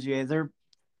and Awuzie,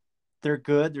 they're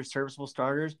good. They're serviceable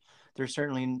starters. They're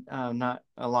certainly not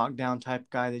a lockdown type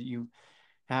guy that you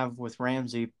have with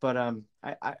Ramsey. But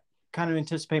I kind of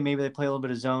anticipate maybe they play a little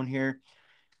bit of zone here,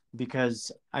 because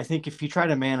I think if you try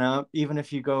to man up, even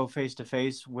if you go face to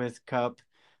face with Kupp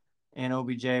and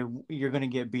OBJ, you're going to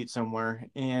get beat somewhere.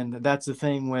 And that's the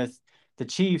thing with the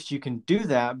Chiefs. You can do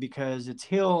that because it's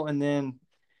Hill, and then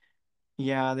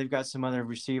they've got some other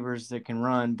receivers that can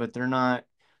run, but they're not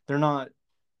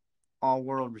all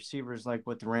world receivers like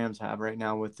what the Rams have right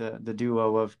now with the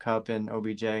duo of Kupp and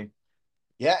OBJ.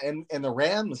 Yeah, and the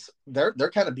Rams, they're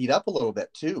kind of beat up a little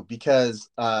bit too because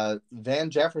Van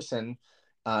Jefferson,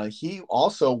 he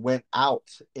also went out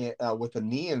with a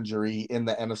knee injury in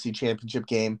the NFC Championship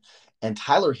game, and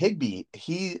Tyler Higbee,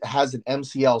 he has an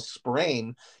MCL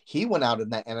sprain. He went out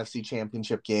in that NFC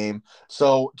Championship game.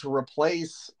 So to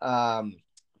replace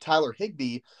Tyler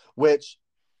Higbee, which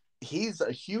he's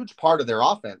a huge part of their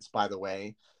offense, by the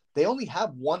way, they only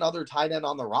have one other tight end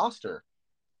on the roster,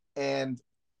 and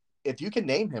if you can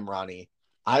name him, Ronnie,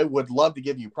 I would love to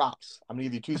give you props. I'm gonna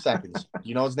give you 2 seconds. Do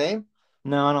you know his name?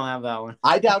 No, I don't have that one.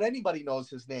 I doubt anybody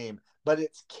knows his name, but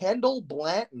it's Kendall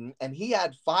Blanton, and he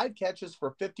had 5 catches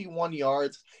for 51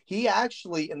 yards. He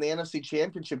actually, in the NFC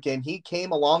Championship game, he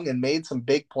came along and made some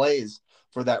big plays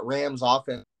for that Rams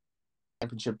offense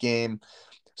championship game.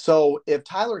 So if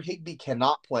Tyler Higbee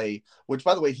cannot play, which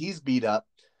by the way, he's beat up,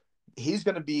 he's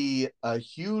going to be a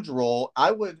huge role.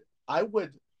 I would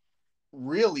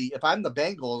really, if I'm the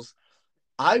Bengals,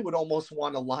 I would almost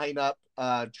want to line up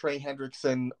Trey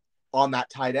Hendrickson on that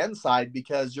tight end side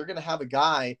because you're going to have a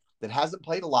guy that hasn't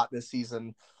played a lot this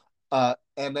season. And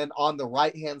then on the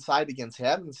right hand side against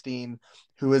Havenstein,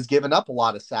 who has given up a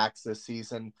lot of sacks this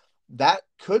season, that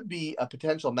could be a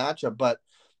potential matchup. But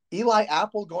Eli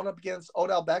Apple going up against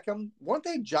Odell Beckham, weren't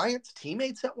they Giants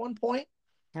teammates at one point?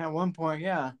 At one point,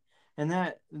 yeah. And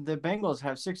that the Bengals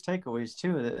have 6 takeaways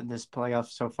too in this playoff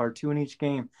so far, 2 in each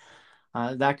game.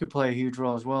 That could play a huge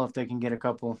role as well if they can get a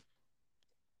couple.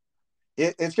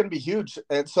 It's going to be huge.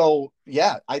 And so,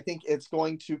 yeah, I think it's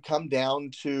going to come down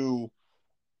to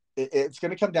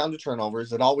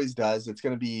turnovers. It always does. It's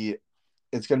going to be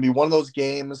one of those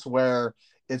games where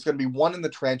it's going to be one in the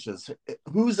trenches.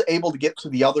 Who's able to get to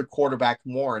the other quarterback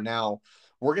more? Now,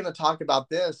 we're going to talk about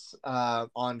this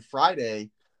on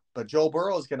Friday, but Joe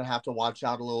Burrow is going to have to watch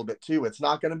out a little bit too. It's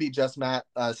not going to be just Matt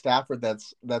Stafford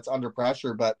that's under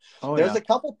pressure, but there's Yeah. a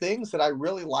couple things that I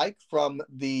really like from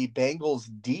the Bengals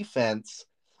defense.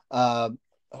 Uh,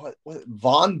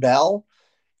 Von Bell,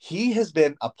 he has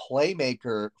been a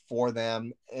playmaker for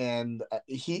them, and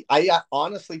I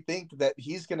honestly think that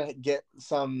he's going to get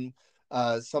some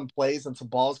plays and some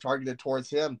balls targeted towards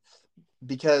him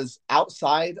because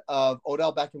outside of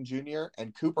Odell Beckham Jr.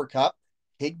 and Cooper Kupp,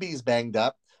 Higbee's banged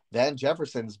up, Van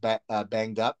Jefferson's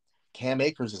banged up, Cam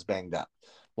Akers is banged up.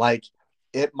 Like,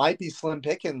 it might be slim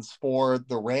pickings for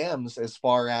the Rams as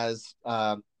far as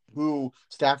who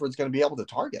Stafford's going to be able to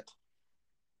target.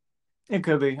 It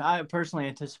could be. I personally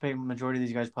anticipate majority of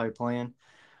these guys probably playing,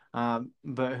 but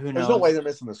who knows? There's no way they're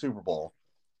missing the Super Bowl.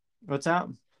 What's that?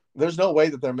 There's no way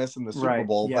that they're missing the Super Right,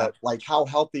 Bowl, yeah. but like, how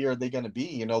healthy are they going to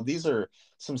be? These are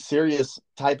some serious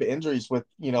type of injuries with,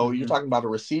 you're talking about a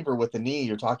receiver with a knee.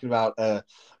 You're talking about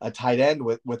a tight end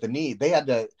with a knee. They had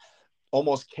to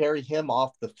almost carry him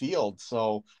off the field.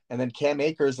 So, and then Cam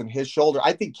Akers and his shoulder.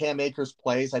 I think Cam Akers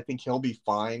plays. I think he'll be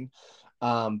fine.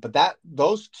 But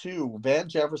those two, Van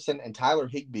Jefferson and Tyler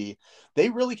Higbee, they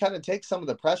really kind of take some of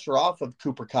the pressure off of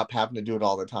Cooper Kupp having to do it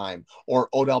all the time, or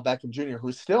Odell Beckham Jr.,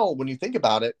 who's still, when you think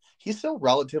about it, he's still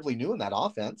relatively new in that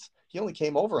offense. He only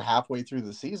came over halfway through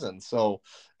the season. So,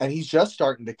 and he's just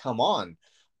starting to come on.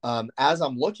 As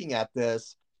I'm looking at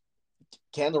this,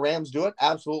 can the Rams do it?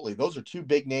 Absolutely. Those are two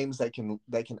big names that can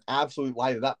absolutely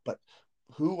light it up. But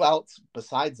who else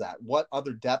besides that? What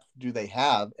other depth do they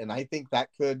have? And I think that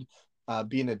could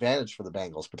be an advantage for the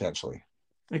Bengals potentially.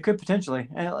 It could potentially.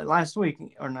 Last week in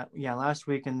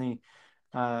the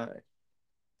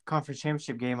conference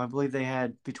championship game, I believe they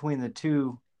had between the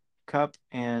two, Kupp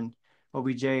and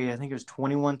OBJ, I think it was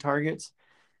 21 targets,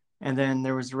 and then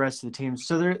there was the rest of the team.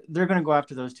 So they're going to go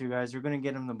after those two guys. They're going to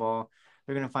get him the ball.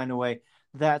 They're going to find a way.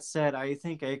 That said, I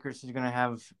think Akers is going to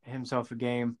have himself a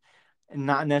game,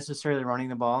 not necessarily running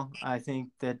the ball. I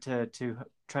think that to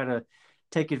try to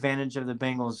take advantage of the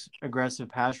Bengals' aggressive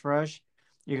pass rush,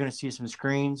 you're going to see some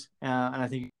screens, and I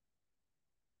think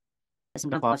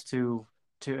some buffs to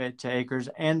Akers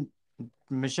and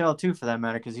Michelle too, for that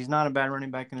matter, because he's not a bad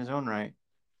running back in his own right.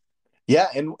 Yeah,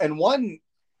 and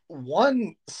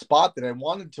one spot that I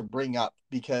wanted to bring up,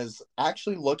 because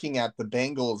actually looking at the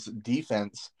Bengals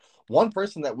defense, one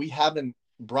person that we haven't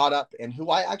brought up and who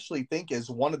I actually think is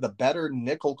one of the better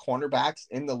nickel cornerbacks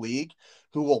in the league,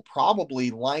 who will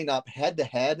probably line up head to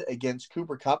head against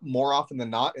Cooper Kupp more often than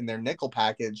not in their nickel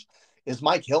package, is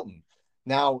Mike Hilton.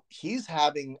 Now, he's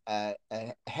having a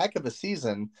heck of a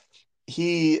season.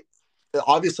 He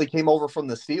obviously came over from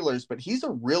the Steelers, but he's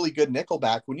a really good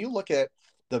nickelback. When you look at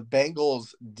the Bengals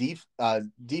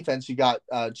defense, you got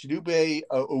Chidube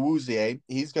Awuzie.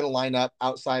 He's going to line up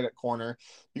outside at corner.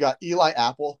 You got Eli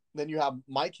Apple. Then you have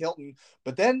Mike Hilton.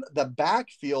 But then the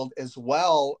backfield as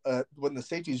well, when the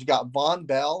safeties, you got Von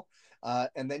Bell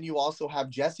And then you also have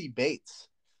Jesse Bates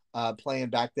playing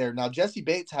back there. Now, Jesse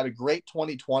Bates had a great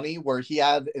 2020 where he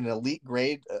had an elite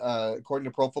grade, according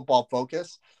to Pro Football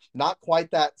Focus. Not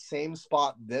quite that same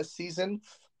spot this season,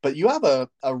 but you have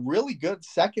a really good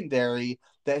secondary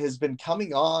that has been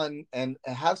coming on and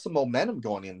have some momentum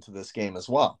going into this game as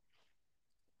well.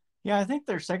 Yeah, I think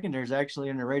their secondary is actually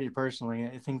underrated personally.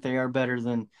 I think they are better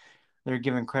than they're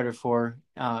given credit for.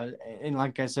 And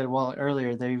like I said, well,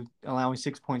 earlier, they allowing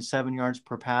 6.7 yards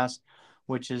per pass,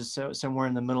 which is somewhere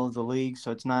in the middle of the league.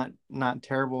 So it's not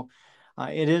terrible.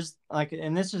 It is like,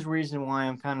 and this is the reason why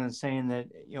I'm kind of saying that,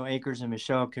 Akers and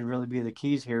Michelle could really be the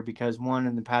keys here because one,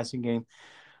 in the passing game,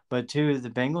 but two, the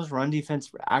Bengals run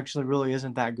defense actually really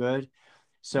isn't that good.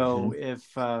 So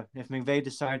if McVay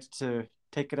decides to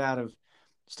take it out of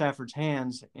Stafford's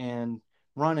hands and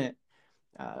run it,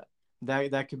 uh,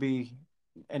 that could be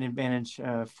an advantage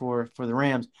for the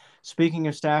Rams. Speaking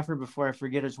of Stafford, before I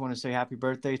forget, I just want to say happy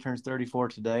birthday. He turns 34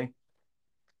 today.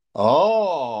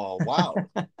 Oh, wow.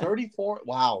 34.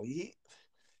 Wow.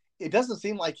 It doesn't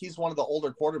seem like he's one of the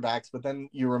older quarterbacks, but then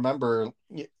you remember,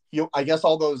 I guess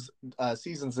all those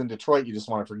seasons in Detroit, you just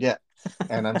want to forget.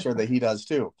 And I'm sure that he does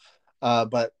too.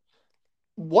 But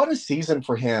what a season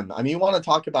for him. I mean, you want to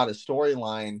talk about a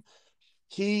storyline.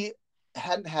 He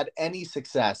hadn't had any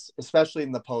success, especially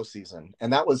in the postseason.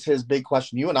 And that was his big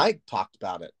question. You and I talked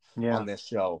about it Yeah. on this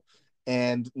show.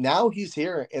 And now he's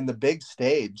here in the big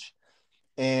stage.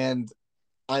 And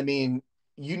I mean,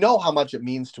 you know how much it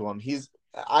means to him.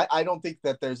 I don't think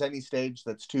that there's any stage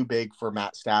that's too big for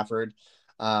Matt Stafford.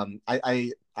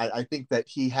 I think that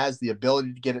he has the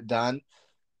ability to get it done.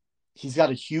 He's got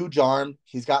a huge arm.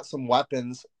 He's got some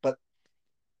weapons, but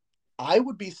I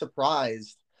would be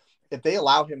surprised if they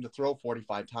allow him to throw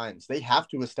 45 times. They have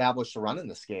to establish a run in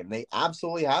this game. They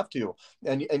absolutely have to.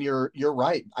 And you're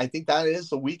right. I think that is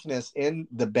the weakness in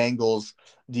the Bengals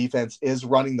defense is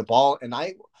running the ball. And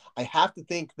I have to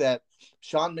think that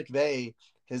Sean McVay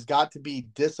has got to be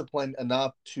disciplined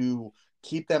enough to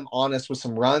keep them honest with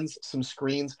some runs, some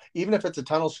screens, even if it's a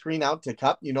tunnel screen out to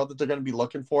Cup, you know that they're going to be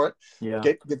looking for it. Yeah.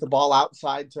 Get the ball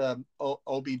outside to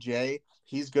OBJ.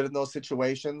 He's good in those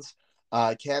situations.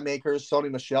 Cam Akers, Sony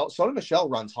Michelle. Sony Michelle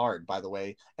runs hard, by the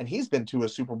way, and he's been to a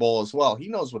Super Bowl as well. He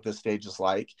knows what this stage is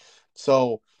like.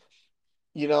 So,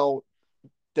 they're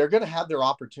going to have their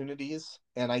opportunities,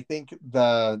 and I think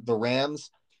the Rams,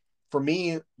 for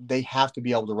me, they have to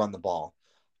be able to run the ball.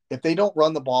 If they don't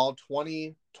run the ball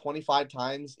 20, 25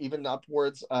 times, even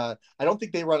upwards, I don't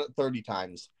think they run it 30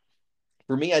 times.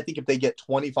 For me, I think if they get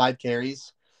 25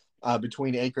 carries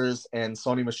between Akers and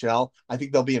Sony Michelle, I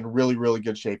think they'll be in really, really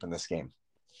good shape in this game.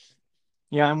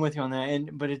 Yeah, I'm with you on that.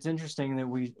 But it's interesting that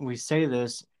we say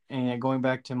this, and going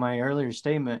back to my earlier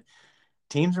statement,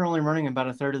 teams are only running about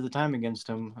a third of the time against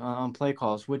them on play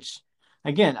calls, which,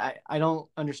 again, I don't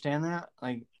understand that.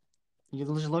 Like, you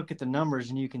just look at the numbers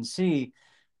and you can see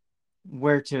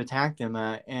where to attack them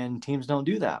at, and teams don't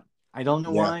do that. I don't know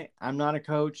why. I'm not a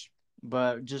coach,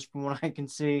 but just from what I can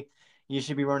see, you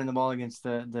should be running the ball against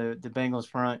the Bengals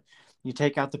front. You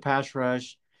take out the pass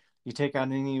rush, you take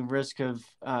out any risk of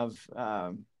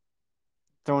throwing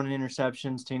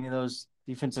interceptions to any of those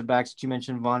defensive backs that you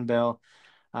mentioned, Von Bell,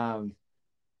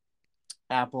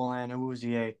 Apple, and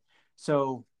Awuzie.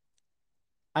 So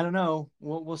I don't know.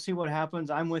 We'll see what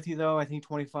happens. I'm with you though. I think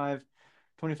 25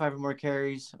 or more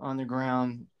carries on the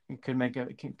ground could make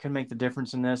the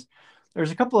difference in this.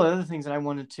 There's a couple of other things that I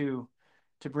wanted to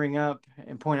bring up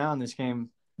and point out in this game.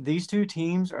 These two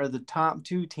teams are the top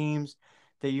two teams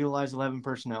that utilize 11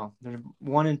 personnel. They're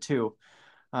 1 and 2,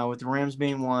 with the Rams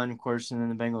being 1, of course, and then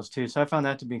the Bengals 2. So I found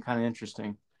that to be kind of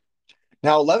interesting.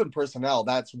 Now, 11 personnel,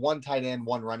 that's 1 tight end,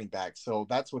 1 running back. So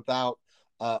that's without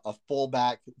a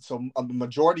fullback. So a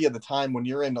majority of the time when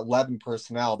you're in 11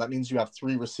 personnel, that means you have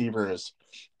 3 receivers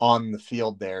on the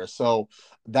field there. So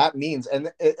that means,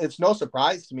 and it's no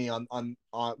surprise to me on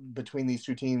between these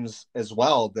two teams as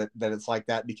well that it's like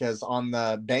that, because on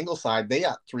the Bengals side, they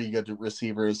got 3 good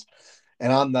receivers.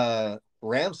 And on the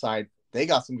Rams side, they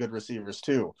got some good receivers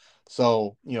too.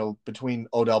 So, between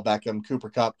Odell Beckham, Cooper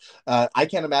Kupp, I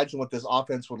can't imagine what this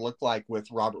offense would look like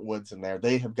with Robert Woods in there.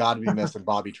 They have got to be missing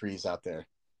Bobby Trees out there.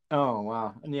 Oh,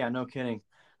 wow. Yeah, no kidding.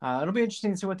 It'll be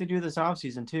interesting to see what they do this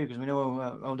offseason too, because we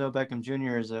know Odell Beckham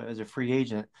Jr. is a free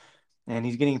agent, and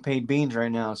he's getting paid beans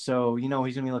right now. So, he's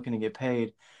going to be looking to get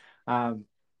paid. There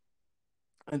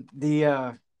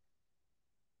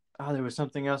was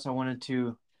something else I wanted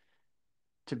to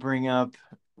bring up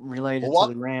related to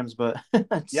the Rams, but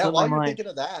yeah, while you're thinking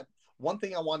of that, one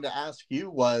thing I wanted to ask you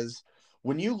was,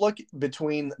 when you look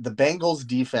between the Bengals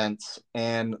defense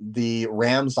and the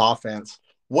Rams offense,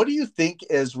 What do you think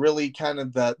is really kind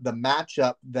of the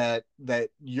matchup that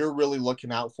you're really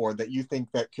looking out for, that you think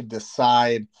that could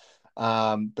decide,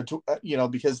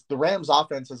 because the Rams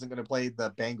offense isn't going to play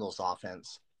the Bengals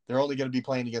offense. They're only going to be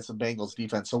playing against the Bengals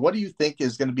defense. So what do you think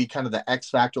is going to be kind of the X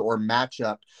factor or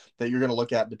matchup that you're going to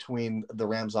look at between the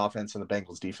Rams offense and the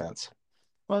Bengals defense?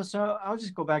 Well, so I'll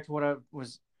just go back to what I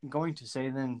was going to say,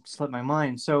 then slip my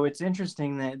mind. So it's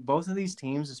interesting that both of these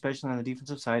teams, especially on the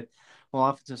defensive side, well,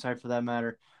 offensive side for that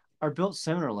matter, are built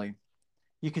similarly.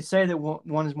 You could say that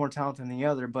one is more talented than the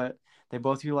other, but they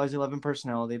both utilize 11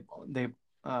 personnel. They both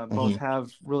Mm-hmm.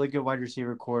 have really good wide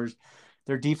receiver cores.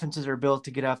 Their defenses are built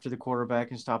to get after the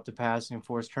quarterback and stop the pass and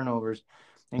force turnovers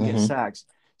and get Mm-hmm. sacks.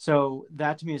 So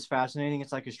that to me is fascinating.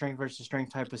 It's like a strength versus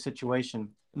strength type of situation.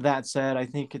 That said, I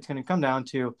think it's going to come down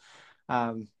to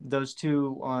those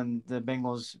two on the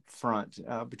Bengals front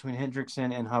between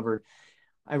Hendrickson and Hubbard.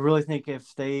 I really think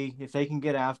if they can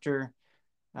get after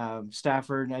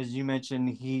Stafford, as you mentioned,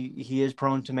 he is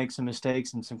prone to make some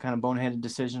mistakes and some kind of boneheaded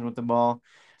decisions with the ball.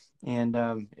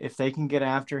 And if they can get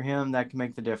after him, that can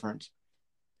make the difference.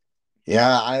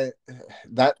 Yeah,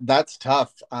 that's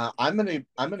tough. I'm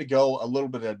gonna go a little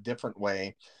bit a different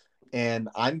way, and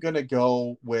I'm gonna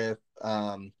go with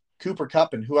Cooper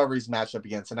Kupp and whoever he's matched up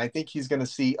against, and I think he's gonna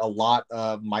see a lot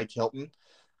of Mike Hilton.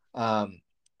 Um,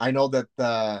 I know that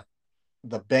the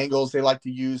Bengals, they like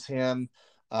to use him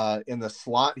in the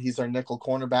slot. He's our nickel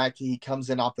cornerback. He comes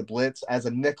in off the blitz as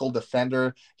a nickel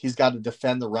defender. He's got to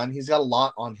defend the run. He's got a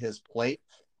lot on his plate.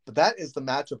 But that is the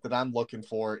matchup that I'm looking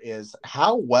for, is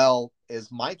how well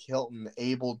is Mike Hilton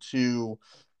able to.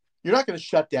 You're not going to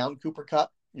shut down Cooper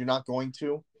Kupp. You're not going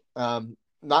to.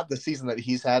 Not the season that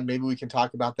he's had. Maybe we can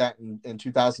talk about that in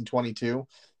 2022.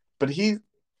 But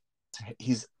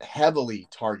he's heavily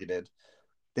targeted.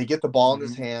 They get the ball in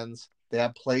his Mm-hmm. hands. They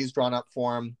have plays drawn up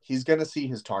for him. He's going to see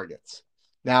his targets.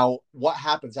 Now, what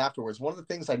happens afterwards? One of the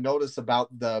things I notice about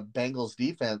the Bengals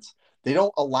defense, they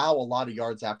don't allow a lot of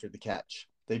yards after the catch.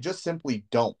 They just simply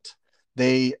don't.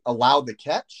 They allow the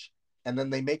catch, and then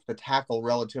they make the tackle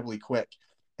relatively quick.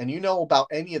 And you know about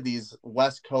any of these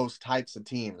West Coast types of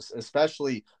teams,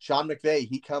 especially Sean McVay,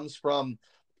 he comes from,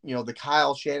 the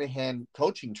Kyle Shanahan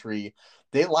coaching tree.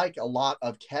 They like a lot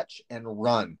of catch and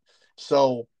run.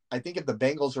 So I think if the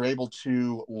Bengals are able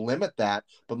to limit that,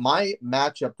 but my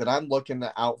matchup that I'm looking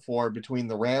out for between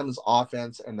the Rams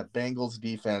offense and the Bengals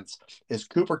defense is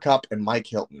Cooper Kupp and Mike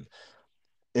Hilton.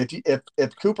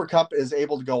 If Cooper Kupp is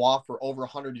able to go off for over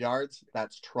 100 yards,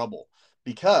 that's trouble.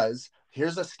 Because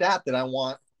here's a stat that I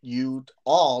want you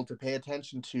all to pay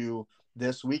attention to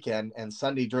this weekend and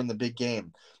Sunday during the big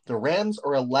game. The Rams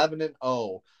are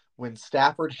 11-0 when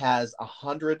Stafford has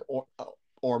 100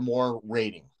 or more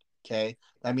rating. Okay,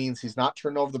 that means he's not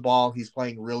turning over the ball. He's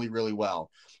playing really, really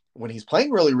well. When he's playing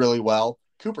really, really well,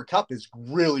 Cooper Kupp is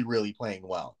really, really playing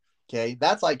well. Okay,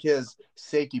 that's like his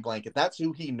safety blanket. That's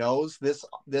who he knows this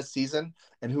season,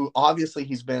 and who obviously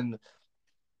he's been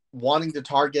wanting to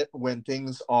target when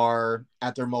things are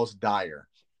at their most dire.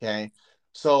 Okay,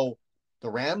 so the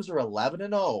Rams are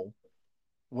 11-0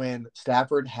 when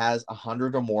Stafford has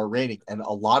 100 or more rating, and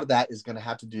a lot of that is going to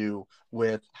have to do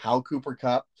with how Cooper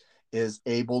Kupp is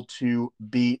able to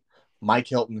beat Mike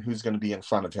Hilton, who's going to be in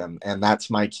front of him, and that's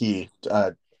my key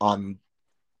on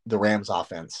the Rams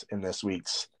offense in this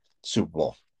week's Super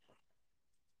Bowl.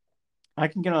 I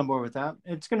can get on board with that.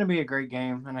 It's going to be a great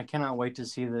game, and I cannot wait to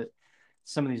see that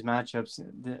some of these matchups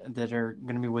that are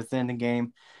going to be within the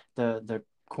game, the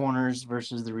corners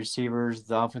versus the receivers,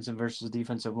 the offensive versus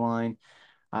defensive line.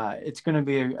 It's going to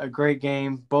be a great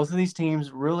game. Both of these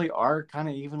teams really are kind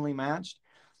of evenly matched,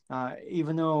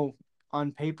 even though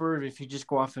on paper, if you just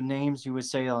go off of names, you would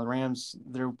say the Rams,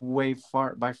 they're by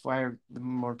far the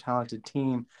more talented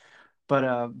team.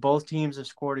 But both teams have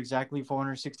scored exactly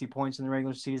 460 points in the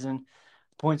regular season.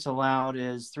 Points allowed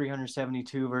is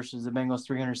 372 versus the Bengals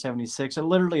 376. So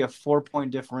literally a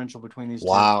 4-point differential between these two.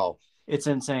 Wow. It's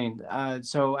insane.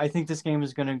 So I think this game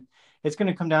is it's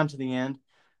gonna come down to the end,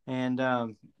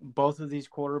 and both of these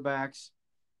quarterbacks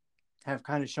have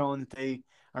kind of shown that they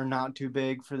are not too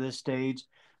big for this stage.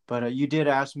 But you did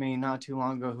ask me not too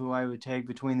long ago who I would take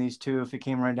between these two if it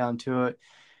came right down to it,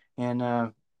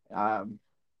 and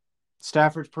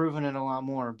Stafford's proven it a lot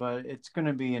more, but it's going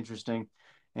to be interesting.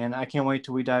 And I can't wait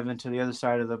till we dive into the other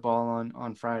side of the ball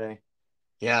on Friday.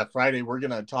 Yeah, Friday we're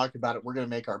gonna talk about it. We're gonna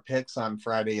make our picks on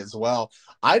Friday as well.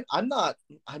 I'm not.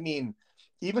 I mean,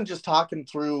 even just talking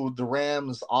through the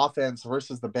Rams offense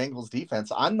versus the Bengals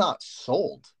defense, I'm not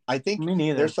sold. I think Me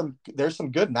neither. there's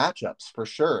some good matchups for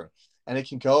sure. and it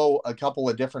can go a couple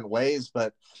of different ways.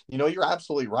 But you're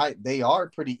absolutely right. They are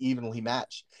pretty evenly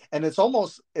matched, and it's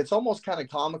almost kind of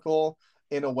comical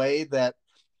in a way that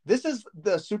this is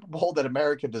the Super Bowl that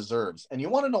America deserves. And you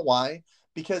want to know why?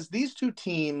 Because these two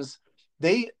teams,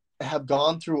 they have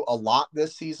gone through a lot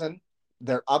this season.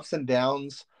 Their ups and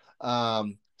downs.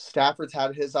 Stafford's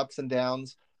had his ups and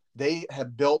downs. They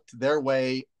have built their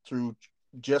way through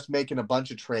just making a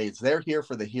bunch of trades. They're here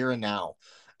for the here and now.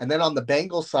 And then on the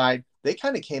Bengals side, they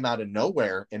kind of came out of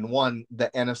nowhere and won the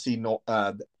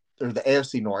or the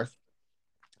AFC North,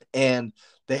 and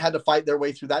they had to fight their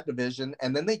way through that division.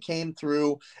 And then they came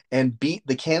through and beat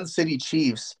the Kansas City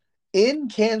Chiefs in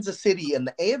Kansas City in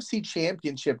the AFC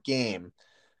Championship game.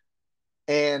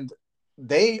 And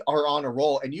they are on a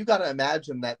roll. And you got to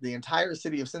imagine that the entire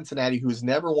city of Cincinnati, who's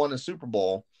never won a Super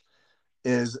Bowl,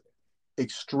 is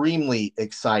extremely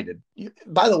excited.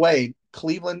 By the way,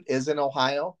 Cleveland is in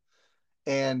Ohio,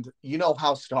 and you know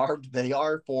how starved they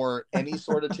are for any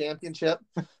sort of championship.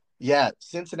 Yeah,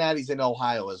 Cincinnati's in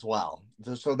Ohio as well.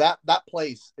 So that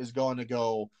place is going to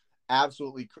go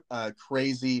absolutely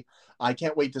crazy. I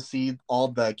can't wait to see all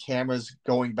the cameras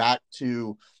going back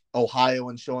to Ohio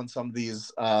and showing some of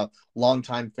these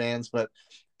longtime fans. But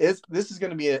this is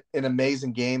going to be an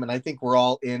amazing game, and I think we're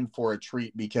all in for a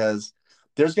treat because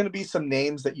there's going to be some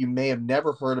names that you may have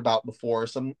never heard about before.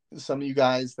 Some of you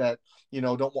guys that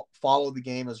don't follow the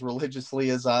game as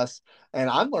religiously as us, and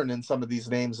I'm learning some of these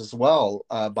names as well.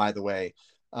 By the way,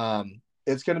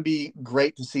 it's going to be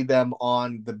great to see them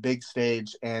on the big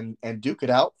stage and duke it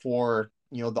out for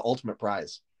the ultimate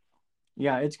prize.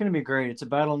 Yeah, it's going to be great. It's a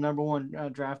battle of number one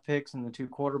draft picks and the two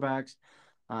quarterbacks.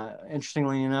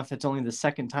 Interestingly enough, it's only the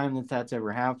second time that that's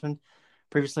ever happened.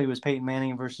 Previously, it was Peyton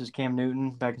Manning versus Cam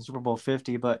Newton back in Super Bowl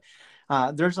 50. But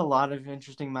there's a lot of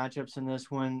interesting matchups in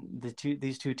this one.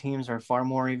 These two teams are far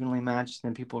more evenly matched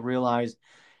than people realize.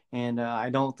 And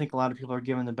I don't think a lot of people are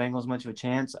giving the Bengals much of a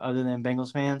chance other than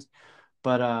Bengals fans.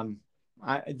 But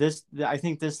I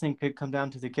think this thing could come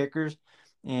down to the kickers,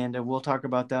 and we'll talk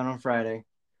about that on Friday.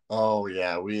 Oh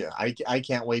yeah, I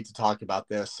can't wait to talk about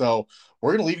this. So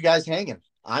we're gonna leave you guys hanging.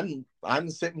 I'm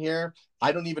sitting here.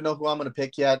 I don't even know who I'm gonna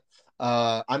pick yet.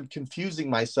 I'm confusing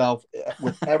myself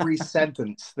with every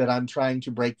sentence that I'm trying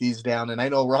to break these down, and I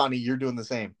know Ronnie, you're doing the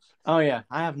same. Oh yeah,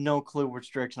 I have no clue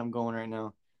which direction I'm going right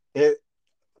now. It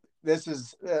this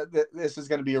is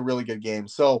going to be a really good game.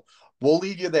 So we'll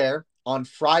leave you there. On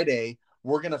Friday,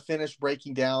 we're going to finish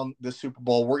breaking down the Super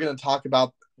Bowl. We're going to talk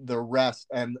about the rest,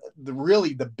 and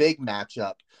the big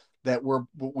matchup that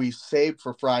we saved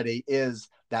for Friday is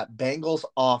that Bengals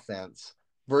offense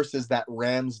versus that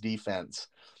Rams defense.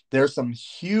 There's some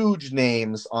huge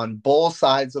names on both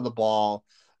sides of the ball.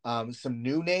 Some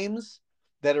new names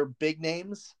that are big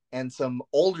names, and some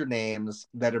older names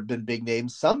that have been big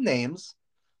names. Some names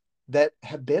that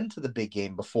have been to the big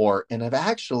game before and have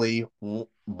actually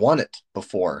won it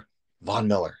before. Von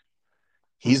Miller.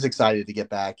 He's excited to get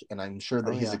back, and I'm sure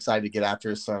that Oh he's yeah, excited to get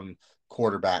after some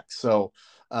quarterbacks. So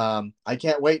I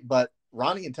can't wait. But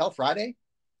Ronnie, until Friday,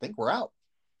 I think we're out.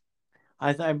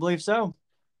 I believe so.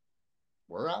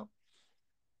 We're out.